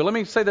costly, but let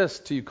me say this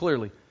to you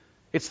clearly.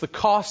 It's the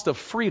cost of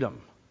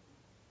freedom.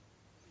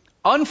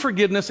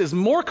 Unforgiveness is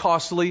more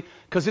costly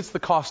because it's the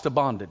cost of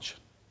bondage.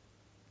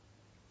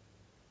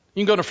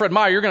 You can go to Fred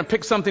Meyer, you're going to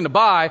pick something to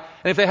buy,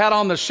 and if they had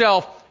on the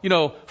shelf,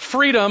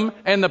 freedom,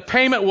 and the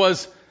payment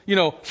was,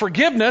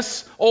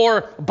 forgiveness,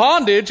 or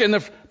bondage, and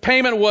the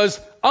payment was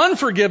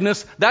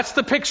unforgiveness, that's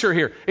the picture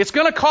here. It's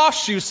going to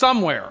cost you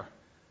somewhere.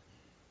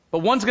 But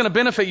one's going to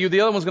benefit you,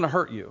 the other one's going to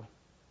hurt you.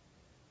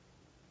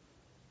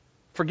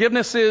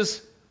 Forgiveness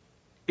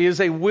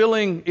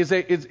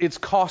it's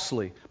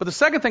costly. But the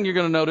second thing you're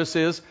going to notice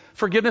is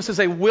forgiveness is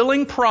a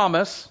willing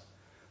promise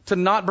to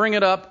not bring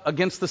it up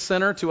against the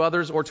sinner, to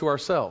others, or to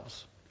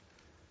ourselves.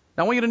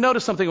 Now I want you to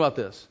notice something about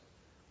this.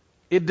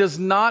 It does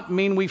not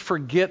mean we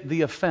forget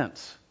the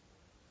offense.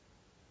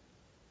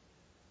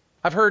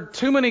 I've heard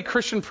too many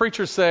Christian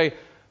preachers say,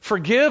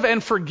 forgive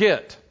and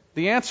forget.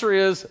 The answer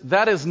is,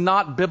 that is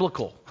not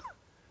biblical.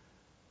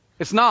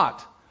 It's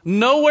not.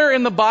 Nowhere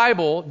in the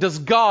Bible does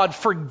God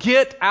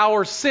forget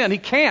our sin. He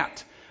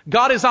can't.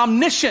 God is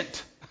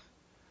omniscient.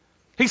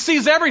 He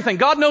sees everything.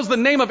 God knows the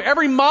name of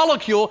every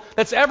molecule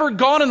that's ever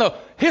gone in the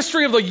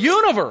history of the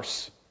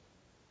universe.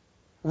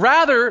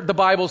 Rather, the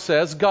Bible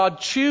says, God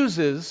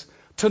chooses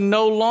to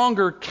no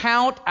longer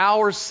count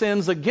our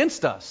sins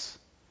against us.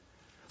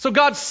 So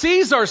God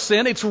sees our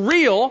sin, it's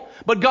real,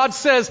 but God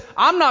says,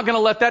 I'm not going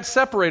to let that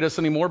separate us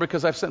anymore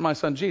because I've sent my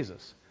son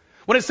Jesus.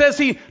 When it says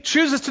he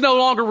chooses to no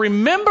longer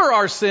remember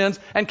our sins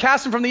and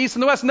cast them from the east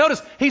and the west,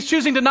 notice he's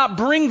choosing to not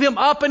bring them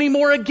up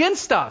anymore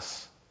against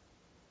us.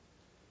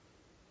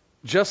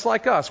 Just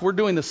like us, we're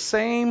doing the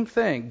same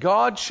thing.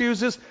 God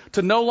chooses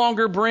to no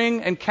longer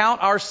bring and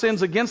count our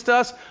sins against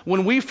us.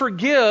 When we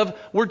forgive,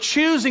 we're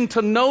choosing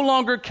to no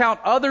longer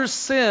count others'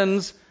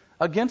 sins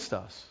against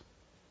us.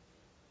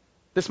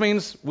 This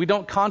means we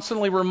don't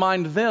constantly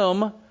remind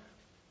them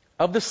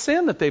of the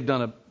sin that they've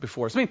done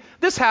before us.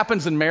 This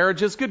happens in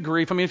marriages. Good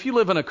grief. If you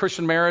live in a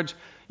Christian marriage,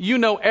 you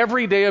know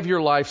every day of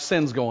your life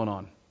sin's going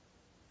on.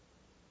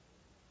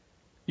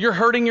 You're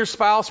hurting your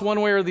spouse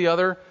one way or the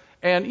other.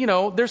 And,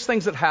 there's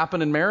things that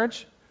happen in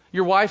marriage.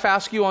 Your wife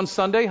asks you on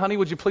Sunday, honey,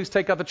 would you please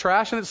take out the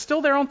trash? And it's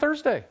still there on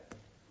Thursday.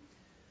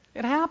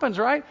 It happens,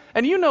 right?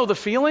 And you know the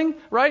feeling,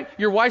 right?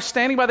 Your wife's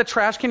standing by the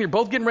trash can. You're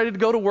both getting ready to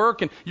go to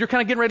work. And you're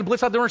kind of getting ready to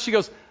blitz out the door. And she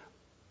goes,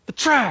 the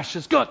trash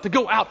has got to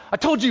go out. I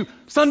told you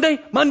Sunday,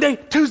 Monday,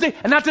 Tuesday,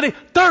 and not today,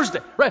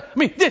 Thursday, right?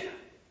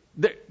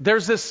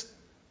 There's this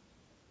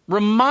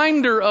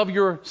reminder of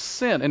your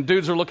sin. And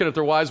dudes are looking at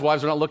their wives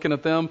are not looking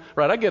at them.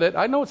 Right, I get it.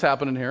 I know what's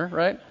happening here,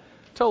 right?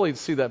 Totally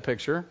see that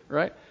picture,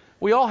 right?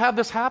 We all have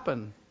this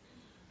happen.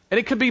 And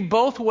it could be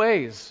both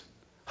ways.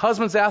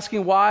 Husbands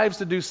asking wives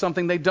to do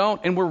something they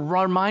don't, and we're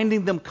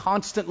reminding them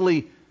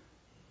constantly.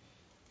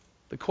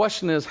 The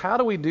question is, how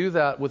do we do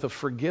that with a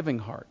forgiving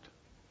heart?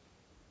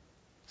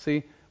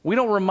 See, we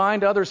don't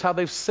remind others how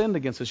they've sinned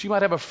against us. You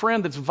might have a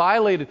friend that's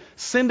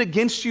sinned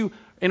against you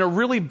in a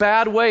really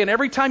bad way. And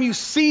every time you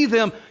see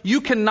them,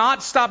 you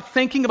cannot stop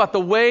thinking about the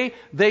way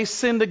they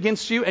sinned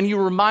against you, and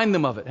you remind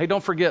them of it. Hey,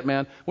 don't forget,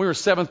 man, when we were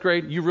 7th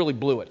grade, you really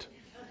blew it.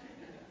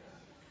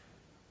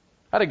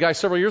 I had a guy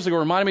several years ago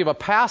remind me of a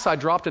pass I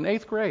dropped in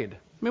 8th grade.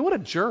 What a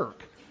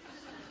jerk,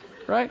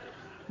 right?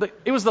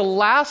 It was the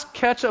last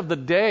catch of the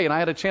day, and I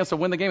had a chance to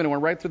win the game, and it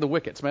went right through the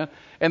wickets, man.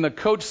 And the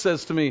coach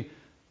says to me,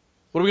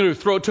 what are we going to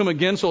do, throw it to him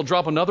again so he'll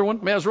drop another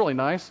one? Man, it was really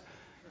nice.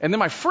 And then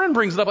my friend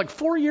brings it up like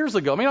 4 years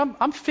ago.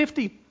 I'm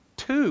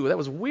 52. That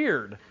was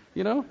weird,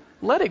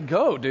 Let it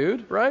go,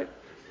 dude, right?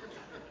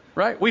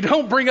 Right? We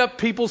don't bring up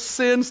people's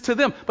sins to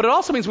them. But it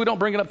also means we don't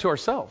bring it up to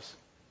ourselves.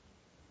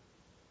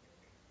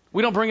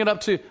 We don't bring it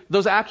up to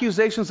those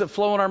accusations that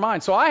flow in our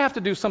mind. So I have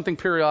to do something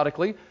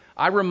periodically.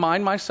 I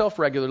remind myself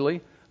regularly,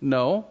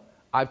 no,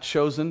 I've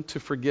chosen to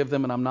forgive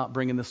them and I'm not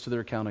bringing this to their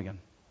account again.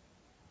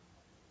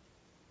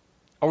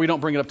 Or we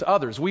don't bring it up to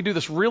others. We do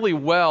this really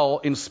well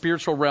in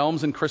spiritual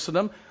realms in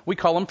Christendom. We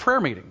call them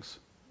prayer meetings.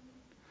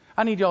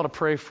 I need y'all to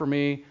pray for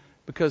me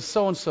because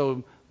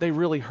so-and-so, they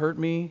really hurt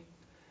me.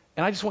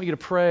 And I just want you to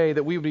pray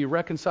that we would be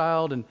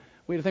reconciled and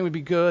we think we'd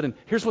be good, and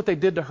here's what they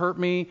did to hurt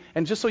me,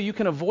 and just so you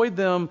can avoid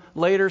them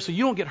later so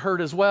you don't get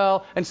hurt as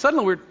well. And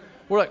suddenly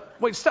we're like,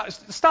 wait,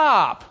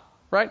 stop,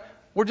 right?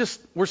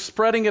 We're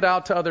spreading it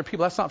out to other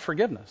people. That's not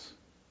forgiveness.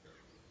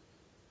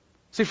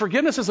 See,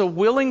 forgiveness is a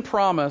willing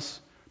promise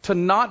to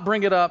not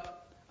bring it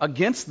up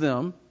against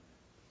them,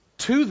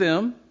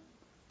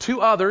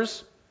 to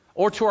others,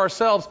 or to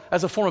ourselves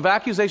as a form of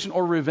accusation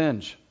or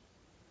revenge.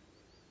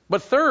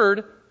 But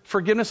third,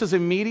 forgiveness is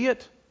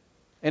immediate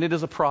and it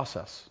is a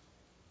process.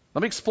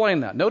 Let me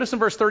explain that. Notice in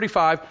verse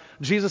 35,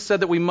 Jesus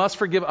said that we must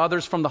forgive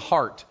others from the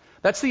heart.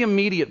 That's the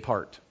immediate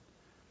part.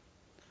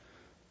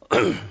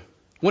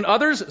 When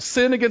others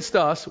sin against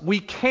us, we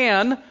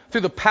can,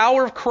 through the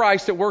power of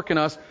Christ at work in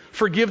us,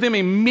 forgive them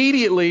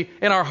immediately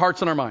in our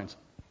hearts and our minds.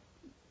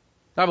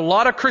 I have a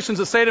lot of Christians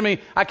that say to me,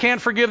 I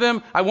can't forgive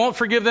them, I won't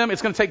forgive them,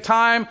 it's going to take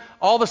time,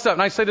 all this stuff.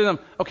 And I say to them,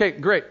 okay,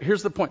 great,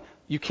 here's the point.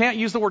 You can't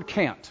use the word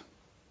can't.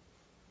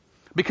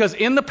 Because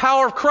in the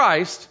power of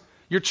Christ,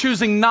 you're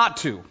choosing not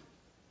to.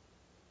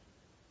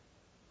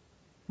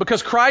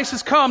 Because Christ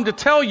has come to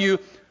tell you,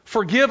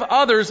 forgive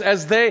others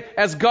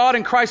as God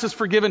in Christ has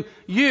forgiven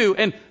you.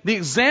 And the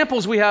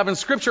examples we have in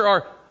Scripture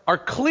are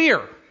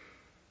clear.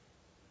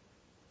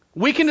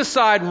 We can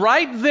decide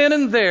right then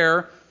and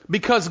there,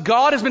 because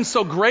God has been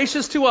so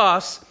gracious to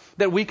us,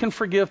 that we can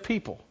forgive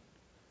people.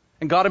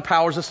 And God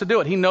empowers us to do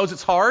it. He knows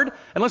it's hard.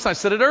 And listen, I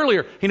said it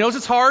earlier. He knows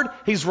it's hard.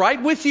 He's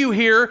right with you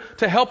here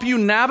to help you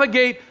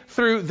navigate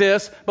through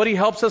this, but He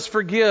helps us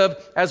forgive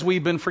as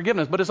we've been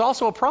forgiven. But it's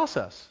also a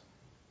process.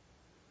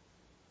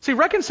 See,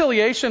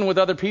 reconciliation with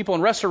other people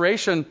and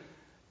restoration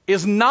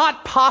is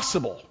not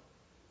possible.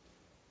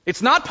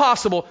 It's not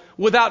possible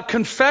without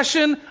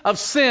confession of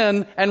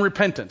sin and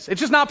repentance. It's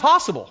just not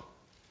possible.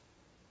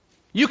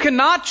 You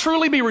cannot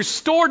truly be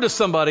restored to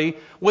somebody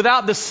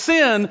without the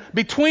sin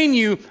between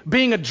you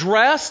being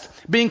addressed,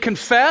 being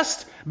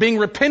confessed, being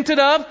repented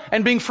of,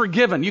 and being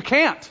forgiven. You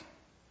can't.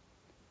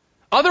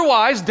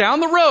 Otherwise,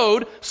 down the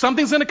road,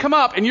 something's going to come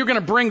up and you're going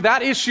to bring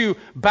that issue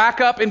back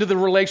up into the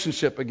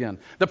relationship again.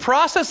 The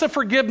process of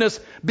forgiveness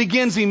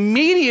begins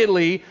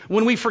immediately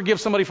when we forgive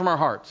somebody from our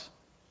hearts.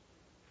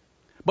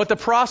 But the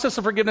process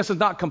of forgiveness is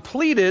not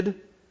completed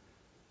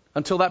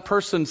until that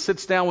person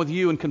sits down with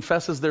you and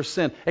confesses their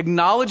sin,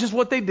 acknowledges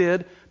what they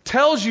did,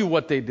 tells you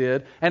what they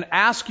did, and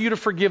asks you to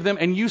forgive them,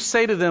 and you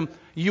say to them,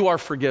 you are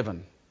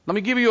forgiven. Let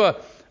me give you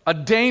a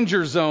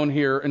danger zone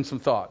here and some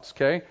thoughts,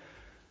 okay?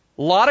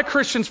 A lot of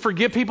Christians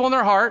forgive people in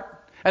their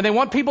heart, and they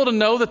want people to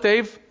know that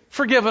they've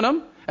forgiven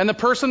them, and the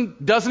person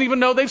doesn't even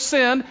know they've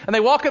sinned, and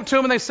they walk up to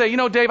them and they say, you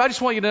know, Dave, I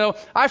just want you to know,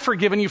 I've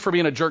forgiven you for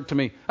being a jerk to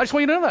me. I just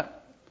want you to know that.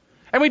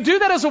 And we do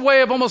that as a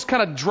way of almost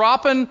kind of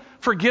dropping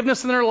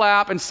forgiveness in their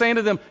lap and saying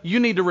to them, you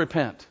need to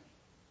repent.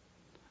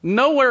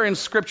 Nowhere in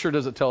Scripture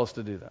does it tell us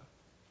to do that.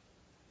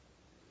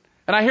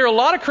 And I hear a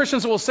lot of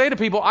Christians that will say to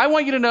people, I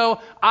want you to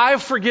know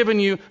I've forgiven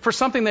you for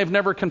something they've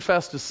never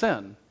confessed as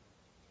sin.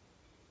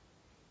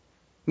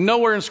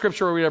 Nowhere in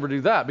Scripture will we ever do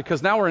that,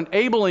 because now we're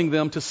enabling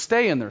them to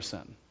stay in their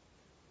sin.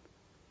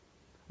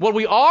 What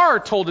we are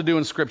told to do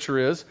in Scripture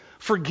is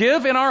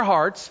forgive in our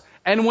hearts,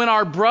 and when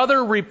our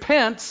brother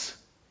repents,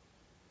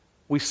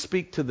 we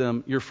speak to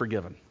them, you're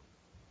forgiven.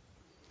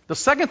 The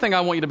second thing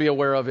I want you to be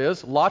aware of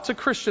is, lots of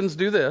Christians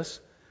do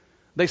this.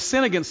 They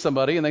sin against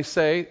somebody and they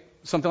say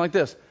something like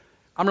this,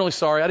 I'm really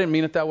sorry, I didn't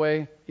mean it that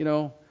way,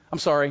 I'm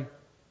sorry.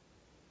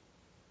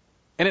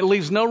 And it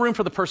leaves no room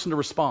for the person to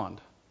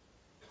respond.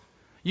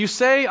 You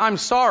say, I'm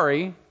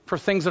sorry for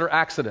things that are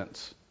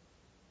accidents.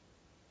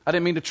 I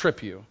didn't mean to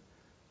trip you.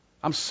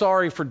 I'm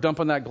sorry for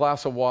dumping that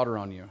glass of water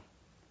on you.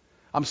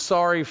 I'm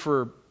sorry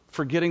for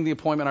forgetting the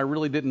appointment. I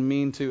really didn't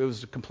mean to. It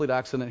was a complete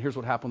accident. Here's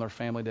what happened on our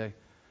family day.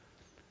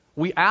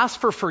 We ask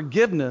for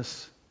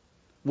forgiveness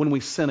when we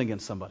sin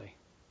against somebody.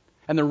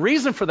 And the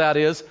reason for that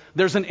is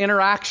there's an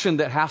interaction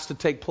that has to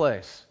take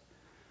place.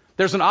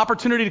 There's an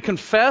opportunity to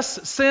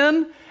confess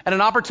sin and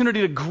an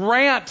opportunity to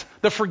grant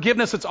the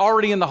forgiveness that's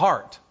already in the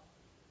heart.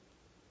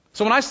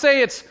 So when I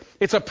say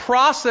it's a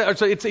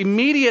process, it's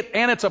immediate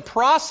and it's a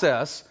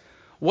process,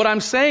 what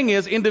I'm saying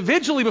is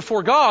individually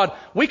before God,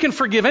 we can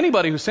forgive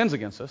anybody who sins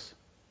against us.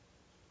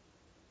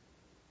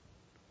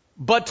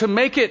 But to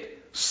make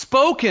it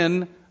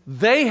spoken,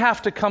 they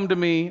have to come to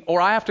me,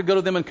 or I have to go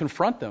to them and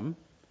confront them.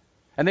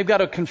 And they've got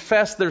to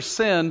confess their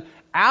sin,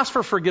 ask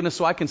for forgiveness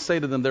so I can say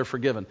to them they're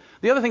forgiven.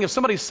 The other thing, if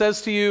somebody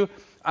says to you,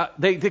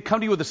 they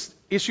come to you with this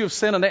issue of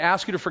sin and they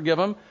ask you to forgive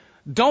them,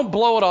 don't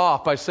blow it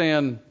off by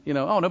saying,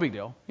 oh, no big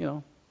deal.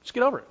 Just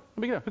get over it.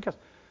 No big deal. Who cares?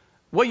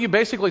 What you're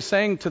basically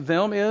saying to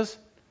them is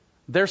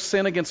their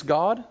sin against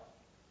God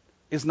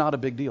is not a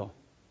big deal.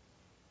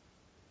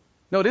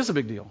 No, it is a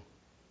big deal.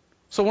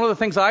 So one of the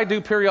things I do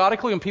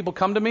periodically when people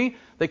come to me,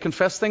 they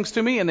confess things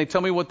to me and they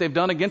tell me what they've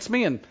done against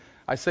me, and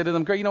I say to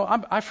them, great,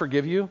 I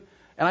forgive you.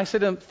 And I say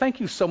to them, thank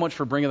you so much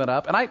for bringing that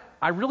up. And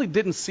I really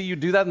didn't see you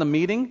do that in the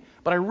meeting,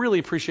 but I really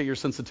appreciate your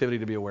sensitivity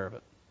to be aware of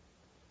it.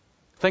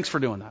 Thanks for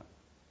doing that.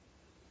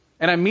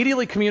 And I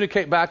immediately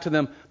communicate back to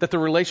them that the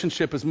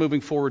relationship is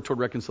moving forward toward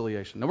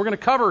reconciliation. Now we're going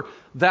to cover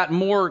that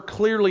more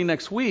clearly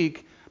next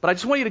week, But I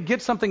just want you to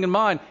get something in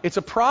mind. It's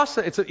a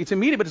process. It's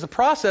immediate, but it's a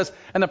process.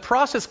 And the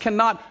process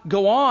cannot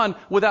go on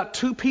without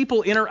two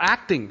people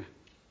interacting.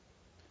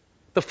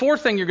 The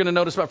fourth thing you're going to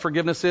notice about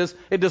forgiveness is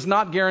it does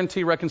not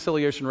guarantee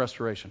reconciliation and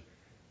restoration.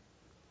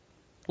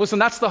 Listen,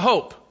 that's the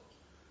hope.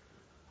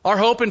 Our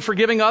hope in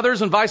forgiving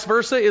others and vice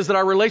versa is that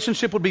our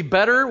relationship would be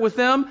better with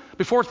them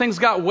before things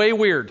got way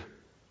weird.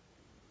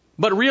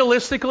 But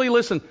realistically,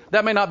 listen,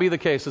 that may not be the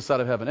case this side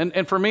of heaven.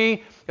 And for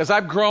me, as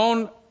I've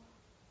grown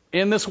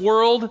in this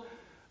world,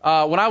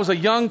 when I was a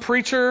young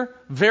preacher,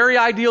 very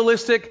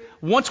idealistic,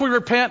 once we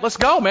repent, let's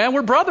go, man.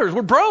 We're brothers.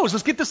 We're bros.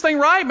 Let's get this thing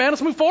right, man.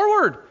 Let's move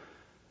forward.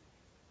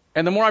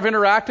 And the more I've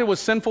interacted with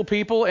sinful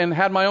people and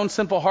had my own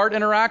sinful heart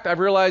interact, I've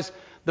realized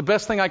the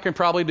best thing I can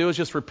probably do is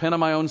just repent of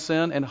my own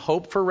sin and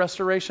hope for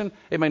restoration.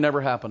 It may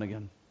never happen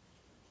again.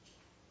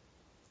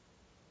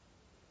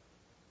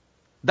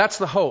 That's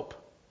the hope.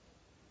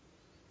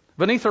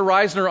 Vaneetha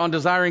Reisner on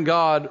Desiring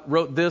God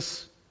wrote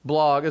this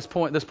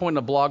point in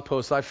a blog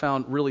post I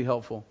found really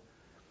helpful.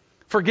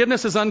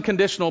 Forgiveness is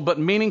unconditional, but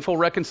meaningful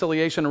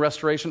reconciliation and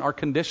restoration are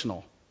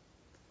conditional.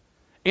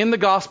 In the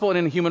gospel and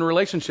in human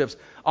relationships,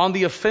 on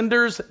the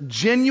offender's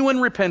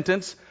genuine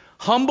repentance,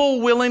 humble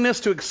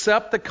willingness to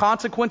accept the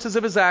consequences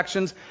of his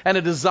actions, and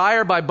a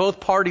desire by both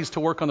parties to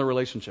work on the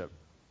relationship.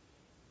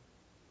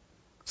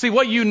 See,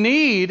 what you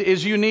need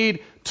is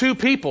two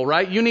people,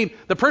 right? You need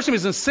the person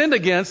who's been sinned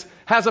against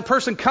has a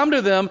person come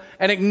to them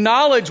and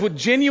acknowledge with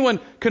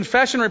genuine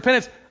confession and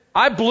repentance,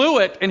 I blew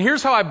it, and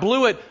here's how I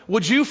blew it.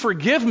 Would you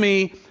forgive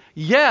me?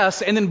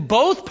 Yes. And then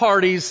both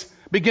parties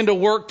begin to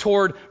work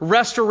toward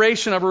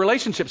restoration of a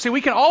relationship. See,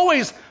 we can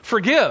always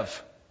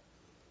forgive,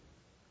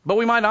 but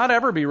we might not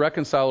ever be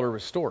reconciled or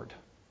restored.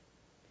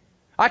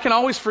 I can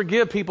always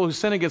forgive people who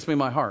sin against me in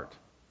my heart.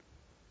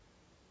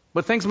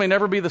 But things may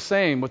never be the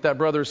same with that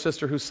brother or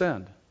sister who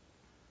sinned.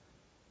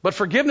 But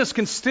forgiveness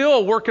can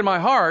still work in my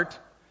heart,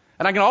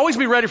 and I can always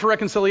be ready for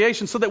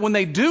reconciliation so that when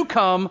they do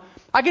come,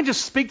 I can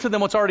just speak to them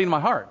what's already in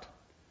my heart.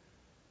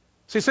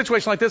 See, a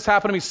situation like this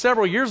happened to me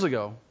several years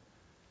ago.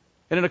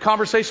 And in a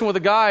conversation with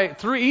a guy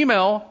through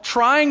email,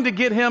 trying to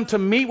get him to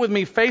meet with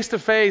me face to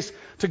face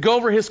to go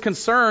over his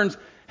concerns,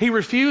 he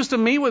refused to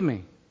meet with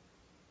me.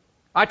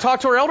 I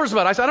talked to our elders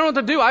about it. I said, I don't know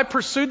what to do. I've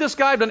pursued this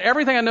guy. I've done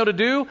everything I know to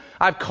do.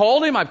 I've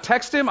called him. I've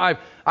texted him. I've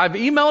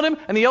emailed him.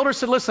 And the elders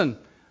said, listen,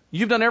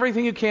 you've done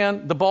everything you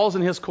can. The ball's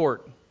in his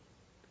court.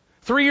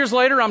 3 years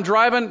later, I'm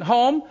driving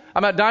home.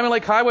 I'm at Diamond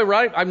Lake Highway,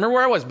 right? I remember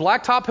where I was,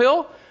 Blacktop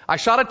Hill. I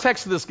shot a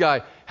text to this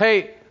guy.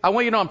 Hey, I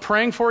want you to know I'm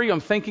praying for you. I'm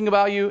thinking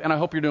about you, and I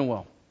hope you're doing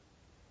well.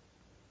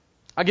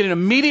 I get an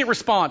immediate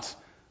response.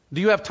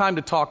 Do you have time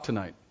to talk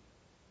tonight?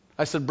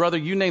 I said, brother,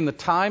 you name the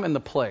time and the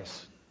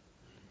place.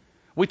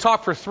 We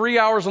talked for 3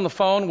 hours on the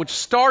phone, which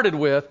started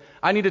with,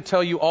 I need to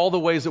tell you all the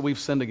ways that we've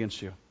sinned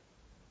against you.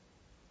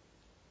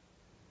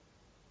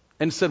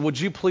 And said, would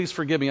you please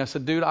forgive me? I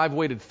said, dude, I've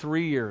waited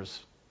 3 years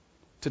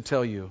to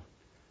tell you,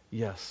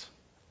 yes,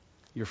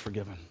 you're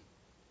forgiven.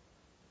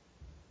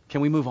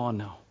 Can we move on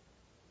now?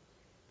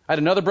 I had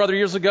another brother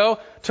years ago,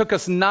 took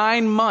us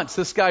 9 months.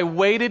 This guy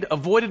waited,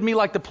 avoided me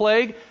like the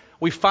plague.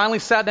 We finally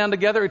sat down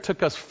together. It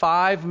took us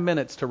 5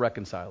 minutes to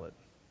reconcile it.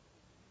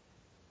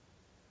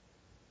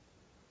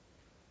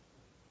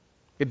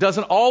 It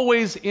doesn't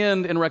always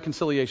end in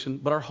reconciliation,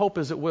 but our hope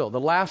is it will. The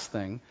last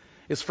thing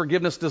is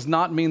forgiveness does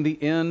not mean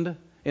an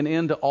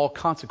end to all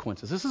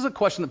consequences. This is a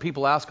question that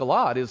people ask a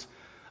lot is,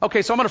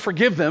 okay, so I'm going to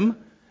forgive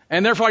them,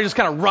 and therefore I just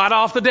kind of write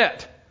off the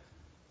debt.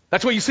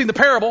 That's what you see in the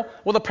parable.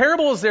 Well, the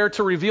parable is there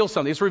to reveal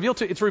something. It's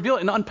reveal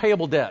an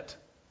unpayable debt.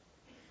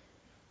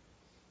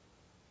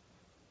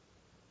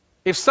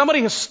 If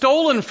somebody has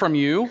stolen from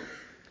you,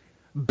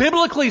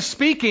 biblically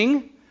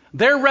speaking,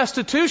 their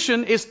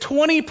restitution is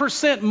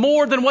 20%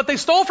 more than what they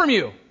stole from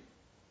you.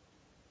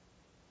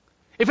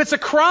 If it's a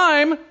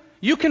crime,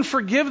 you can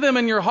forgive them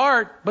in your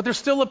heart, but there's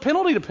still a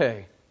penalty to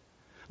pay.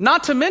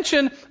 Not to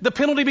mention the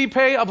penalty to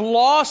pay of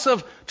loss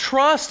of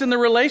trust in the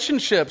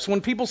relationships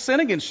when people sin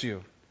against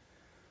you.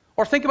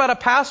 Or think about a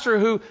pastor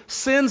who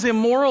sins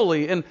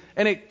immorally and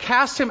it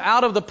casts him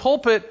out of the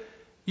pulpit.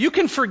 You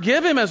can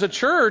forgive him as a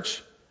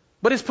church,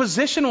 but his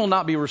position will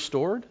not be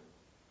restored.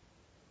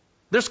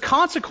 There's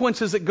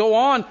consequences that go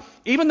on.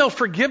 Even though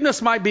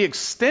forgiveness might be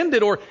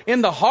extended or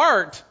in the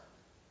heart,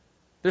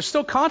 there's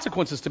still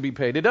consequences to be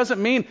paid. It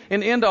doesn't mean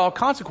an end to all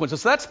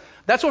consequences. So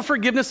that's what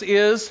forgiveness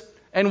is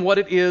and what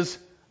it is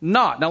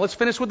not. Now let's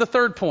finish with the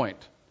third point.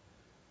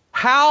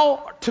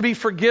 How to be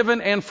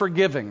forgiven and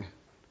forgiving.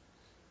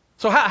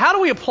 So how do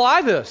we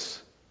apply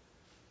this?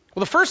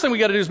 Well, the first thing we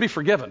got to do is be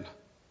forgiven.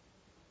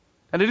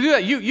 And to do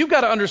that, you've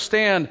got to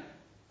understand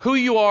who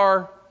you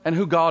are and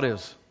who God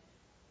is.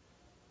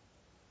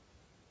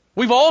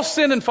 We've all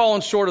sinned and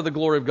fallen short of the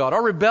glory of God.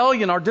 Our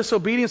rebellion, our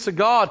disobedience to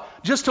God,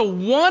 just to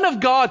one of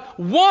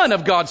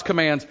God's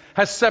commands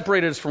has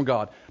separated us from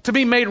God. To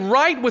be made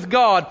right with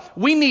God,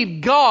 we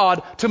need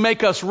God to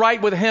make us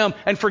right with Him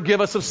and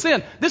forgive us of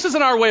sin. This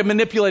isn't our way of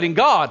manipulating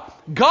God.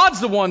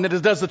 God's the one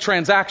that does the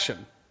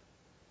transaction.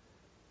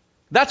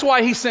 That's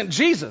why He sent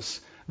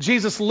Jesus.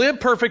 Jesus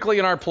lived perfectly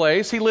in our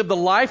place. He lived the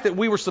life that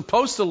we were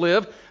supposed to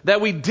live, that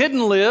we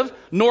didn't live,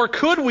 nor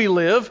could we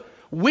live.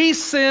 We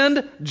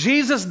sinned,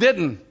 Jesus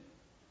didn't.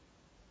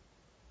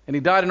 And He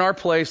died in our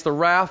place, the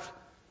wrath,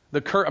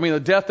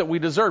 the death that we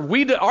deserve.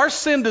 Our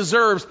sin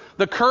deserves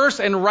the curse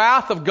and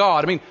wrath of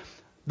God.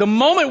 The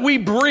moment we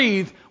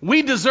breathe,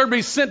 we deserve to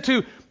be sent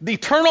to the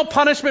eternal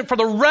punishment for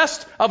the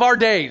rest of our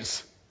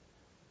days.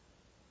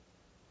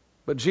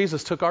 But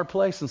Jesus took our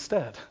place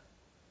instead.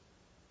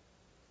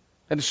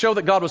 And to show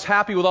that God was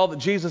happy with all that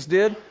Jesus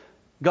did,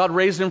 God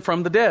raised Him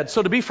from the dead.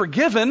 So to be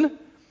forgiven,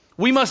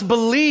 we must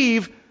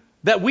believe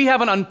that we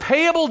have an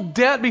unpayable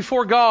debt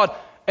before God,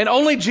 and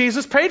only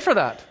Jesus paid for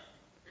that.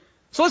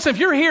 So listen, if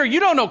you're here, you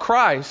don't know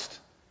Christ,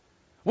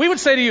 we would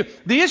say to you,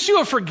 the issue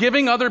of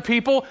forgiving other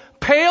people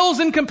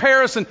pales in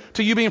comparison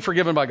to you being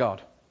forgiven by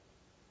God.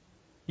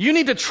 You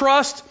need to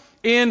trust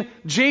in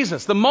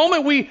Jesus. The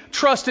moment we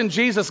trust in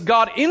Jesus,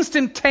 God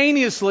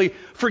instantaneously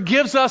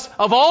forgives us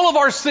of all of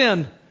our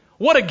sin.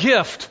 What a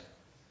gift.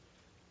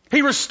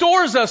 He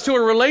restores us to a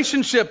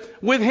relationship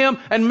with Him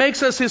and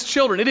makes us His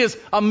children. It is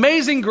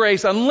amazing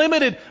grace,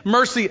 unlimited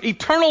mercy,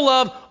 eternal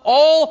love,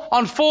 all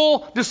on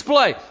full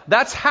display.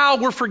 That's how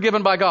we're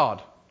forgiven by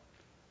God.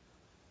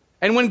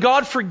 And when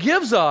God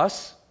forgives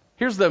us,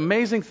 here's the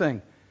amazing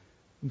thing.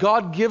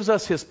 God gives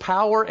us His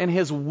power and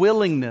His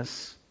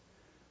willingness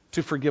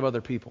to forgive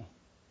other people.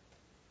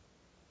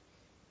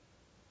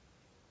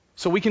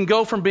 So we can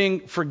go from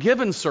being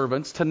forgiven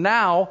servants to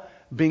now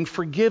being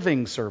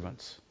forgiving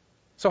servants.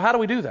 So how do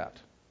we do that?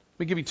 Let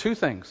me give you two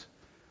things.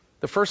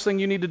 The first thing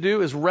you need to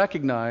do is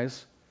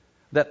recognize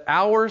that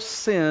our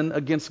sin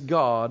against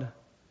God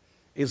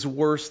is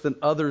worse than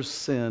others'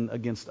 sin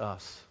against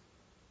us.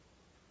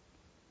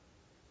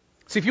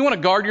 See, if you want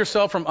to guard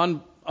yourself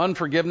from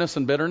unforgiveness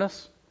and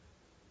bitterness,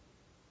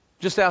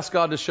 just ask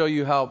God to show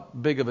you how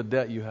big of a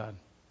debt you had.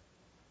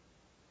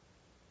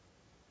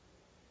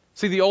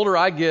 See, the older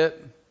I get,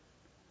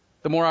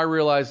 the more I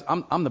realize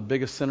I'm the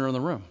biggest sinner in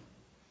the room.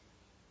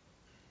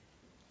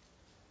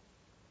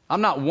 I'm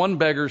not one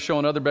beggar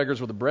showing other beggars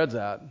where the bread's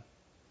at.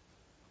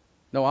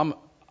 No,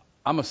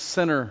 I'm a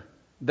sinner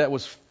that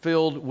was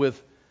filled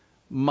with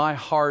my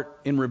heart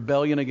in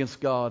rebellion against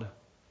God.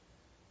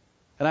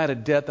 And I had a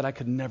debt that I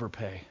could never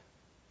pay.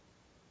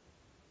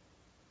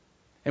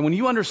 And when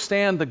you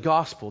understand the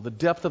gospel, the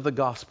depth of the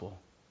gospel,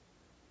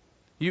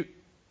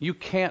 you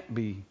can't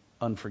be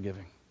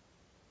unforgiving.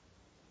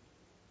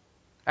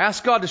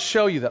 Ask God to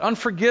show you that.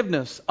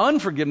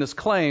 Unforgiveness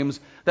claims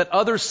that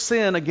others'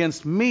 sin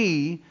against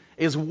me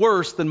is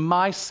worse than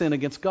my sin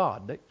against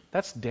God.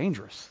 That's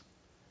dangerous.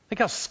 Think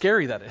how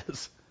scary that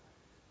is.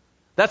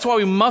 That's why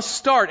we must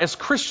start as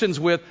Christians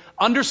with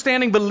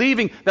understanding,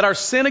 believing that our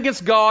sin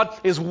against God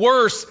is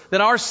worse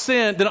than our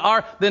sin,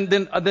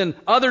 than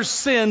others'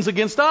 sins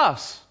against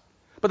us.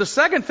 But the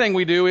second thing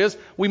we do is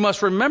we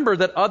must remember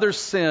that others'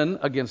 sin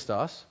against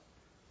us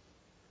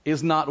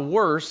is not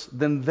worse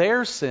than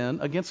their sin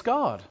against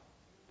God.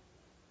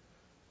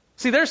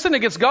 See, their sin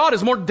against God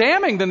is more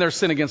damning than their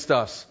sin against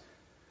us.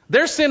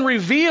 Their sin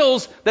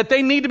reveals that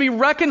they need to be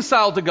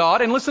reconciled to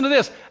God. And listen to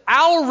this.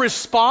 Our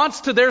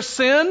response to their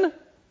sin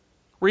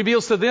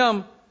reveals to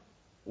them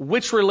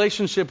which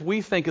relationship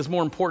we think is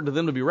more important to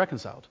them to be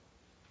reconciled.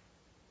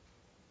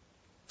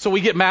 So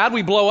we get mad,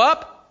 we blow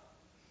up.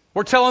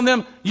 We're telling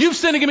them, you've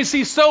sinned against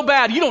me so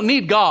bad, you don't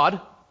need God.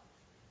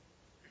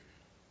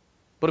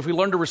 But if we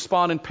learn to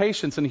respond in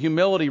patience and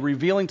humility,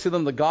 revealing to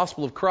them the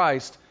gospel of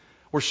Christ,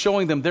 we're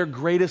showing them their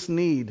greatest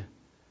need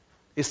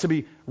is to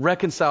be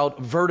reconciled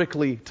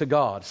vertically to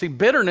God. See,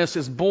 bitterness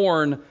is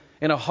born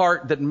in a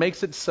heart that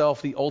makes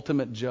itself the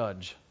ultimate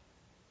judge.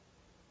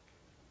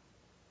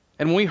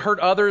 And when we hurt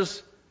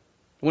others,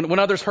 when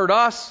others hurt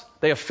us,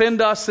 they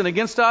offend us, sin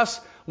against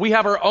us, we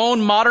have our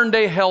own modern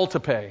day hell to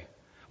pay.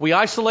 We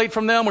isolate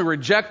from them, we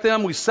reject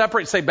them, we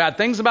separate, say bad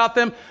things about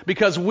them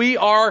because we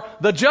are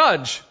the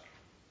judge.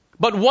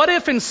 But what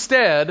if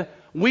instead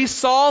we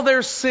saw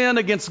their sin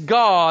against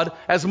God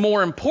as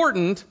more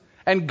important,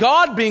 and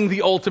God being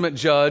the ultimate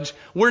judge,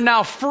 we're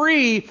now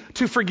free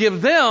to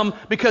forgive them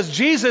because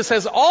Jesus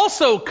has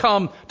also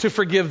come to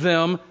forgive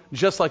them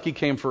just like He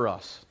came for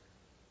us.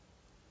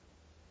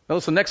 Now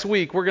listen, next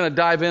week we're going to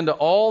dive into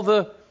all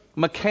the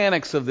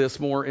mechanics of this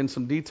more in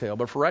some detail.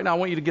 But for right now, I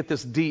want you to get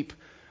this deep.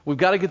 We've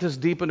got to get this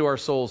deep into our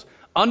souls.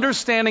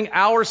 Understanding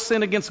our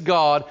sin against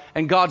God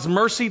and God's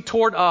mercy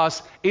toward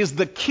us is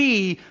the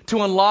key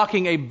to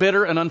unlocking a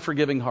bitter and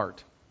unforgiving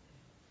heart.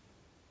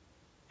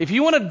 If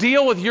you want to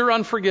deal with your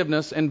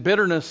unforgiveness and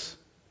bitterness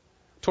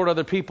toward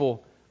other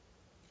people,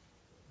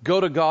 go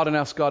to God and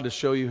ask God to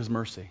show you His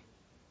mercy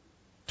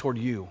toward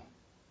you.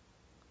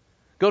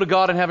 Go to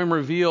God and have Him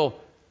reveal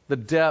the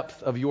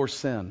depth of your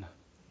sin.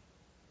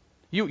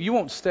 You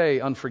won't stay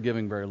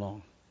unforgiving very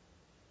long.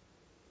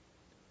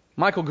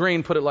 Michael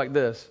Green put it like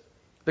this: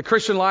 the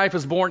Christian life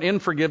is born in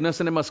forgiveness,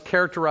 and it must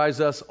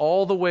characterize us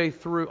all the way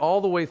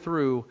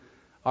through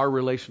our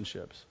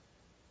relationships.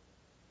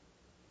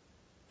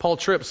 Paul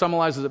Tripp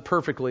summarizes it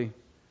perfectly.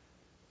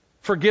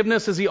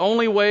 Forgiveness is the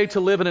only way to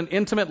live in an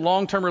intimate,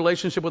 long-term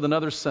relationship with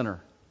another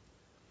sinner.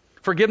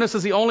 Forgiveness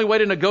is the only way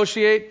to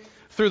negotiate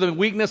through the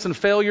weakness and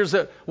failures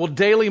that will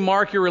daily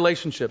mark your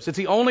relationships. It's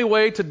the only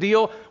way to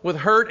deal with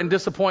hurt and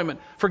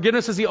disappointment.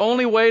 Forgiveness is the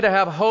only way to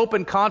have hope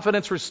and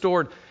confidence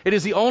restored. It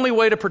is the only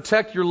way to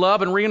protect your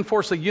love and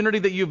reinforce the unity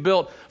that you've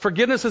built.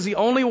 Forgiveness is the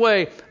only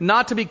way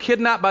not to be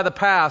kidnapped by the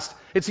past.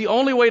 It's the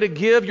only way to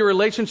give your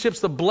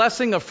relationships the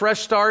blessing of fresh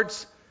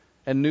starts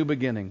and new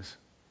beginnings.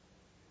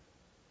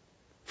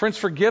 Friends,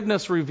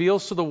 forgiveness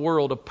reveals to the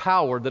world a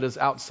power that is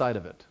outside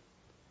of it.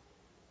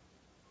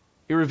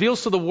 It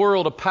reveals to the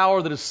world a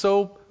power that is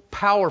so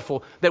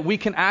powerful that we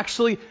can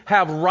actually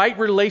have right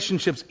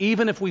relationships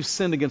even if we've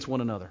sinned against one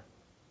another.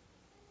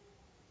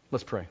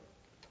 Let's pray.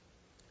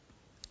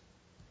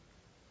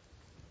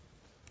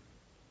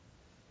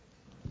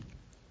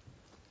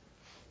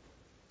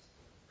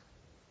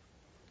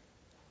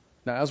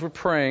 Now, as we're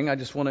praying, I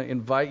just want to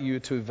invite you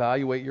to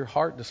evaluate your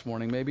heart this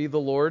morning. Maybe the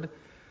Lord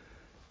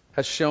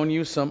has shown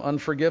you some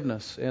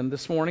unforgiveness. And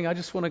this morning, I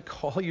just want to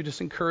call you,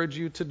 just encourage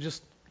you to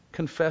just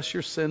confess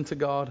your sin to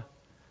God.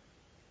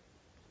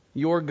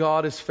 Your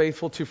God is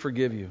faithful to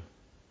forgive you.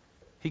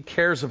 He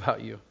cares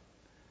about you.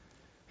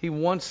 He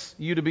wants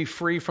you to be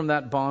free from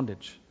that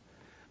bondage.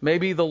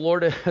 Maybe the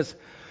Lord has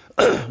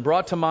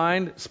brought to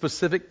mind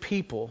specific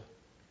people,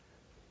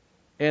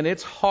 and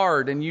it's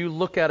hard, and you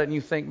look at it and you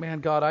think,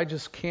 man, God, I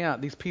just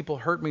can't. These people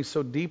hurt me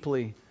so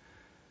deeply.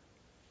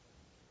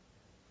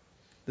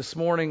 This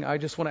morning, I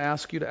just want to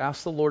ask you to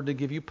ask the Lord to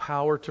give you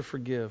power to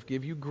forgive,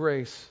 give you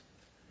grace,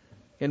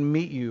 and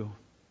meet you.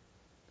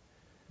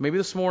 Maybe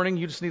this morning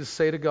you just need to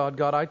say to God,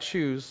 God, I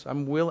choose,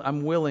 I'm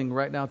willing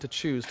right now to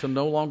choose to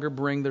no longer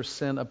bring their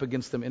sin up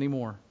against them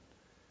anymore.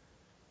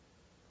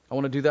 I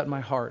want to do that in my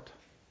heart.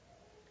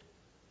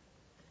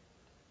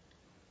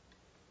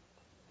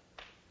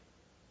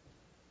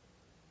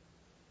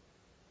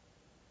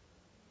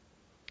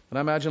 And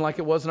I imagine, like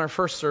it was in our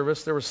first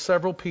service, there were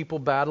several people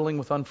battling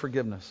with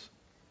unforgiveness.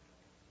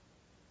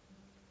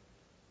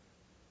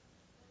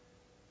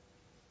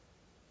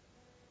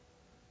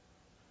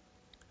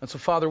 And so,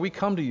 Father, we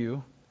come to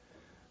you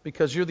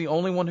because you're the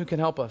only one who can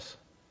help us.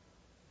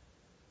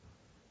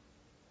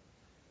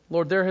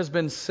 Lord, there has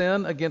been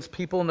sin against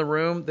people in the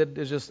room that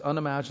is just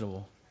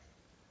unimaginable.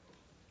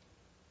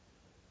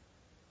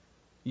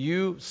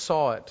 You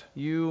saw it.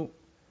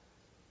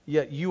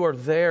 Yet you are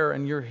there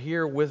and you're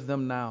here with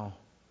them now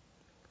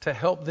to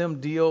help them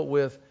deal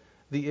with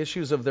the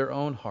issues of their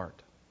own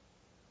heart.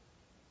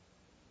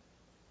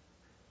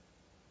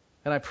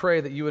 And I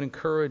pray that you would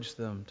encourage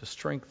them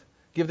to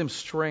give them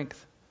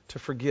strength to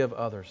forgive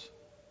others.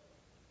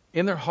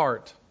 In their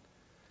heart,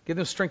 give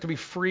them strength to be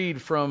freed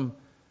from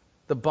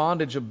the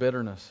bondage of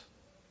bitterness.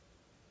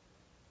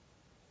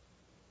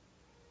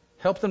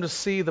 Help them to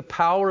see the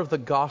power of the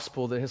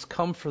gospel that has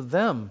come for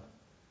them.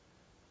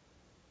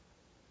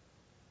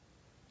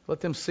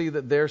 Let them see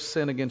that their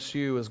sin against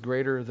you is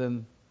greater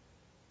than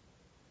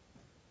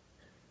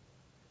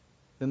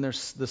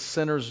the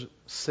sinner's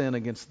sin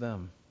against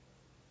them.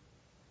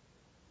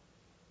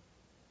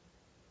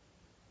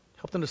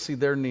 Help them to see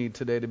their need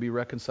today to be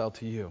reconciled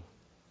to you.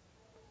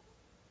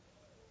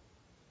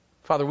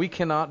 Father, we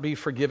cannot be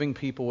forgiving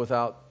people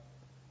without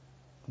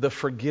the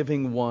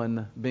forgiving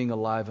one being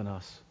alive in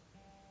us.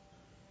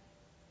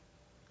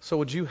 So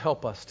would you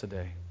help us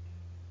today?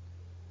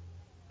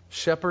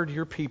 Shepherd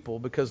your people,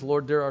 because,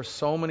 Lord, there are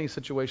so many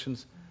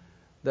situations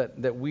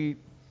that we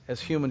as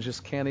humans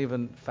just can't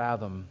even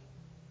fathom.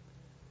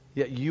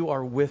 Yet you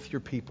are with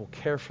your people.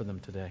 Care for them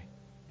today.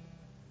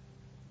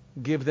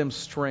 Give them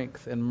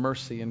strength and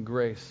mercy and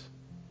grace.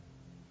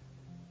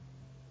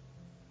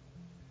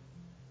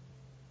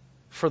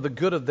 For the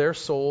good of their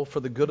soul, for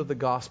the good of the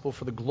gospel,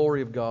 for the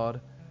glory of God,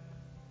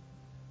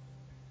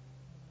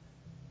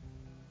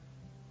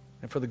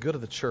 and for the good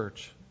of the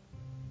church.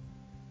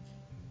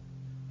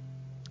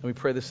 And we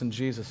pray this in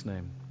Jesus'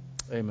 name.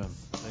 Amen.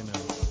 Amen.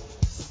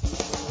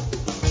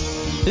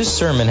 This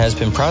sermon has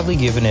been proudly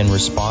given in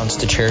response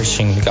to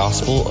cherishing the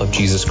gospel of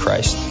Jesus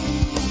Christ.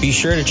 Be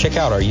sure to check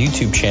out our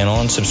YouTube channel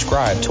and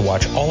subscribe to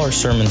watch all our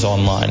sermons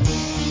online.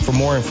 For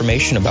more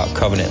information about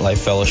Covenant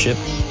Life Fellowship,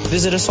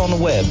 visit us on the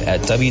web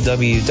at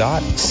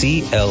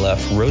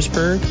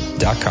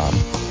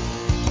www.clfroseburg.com.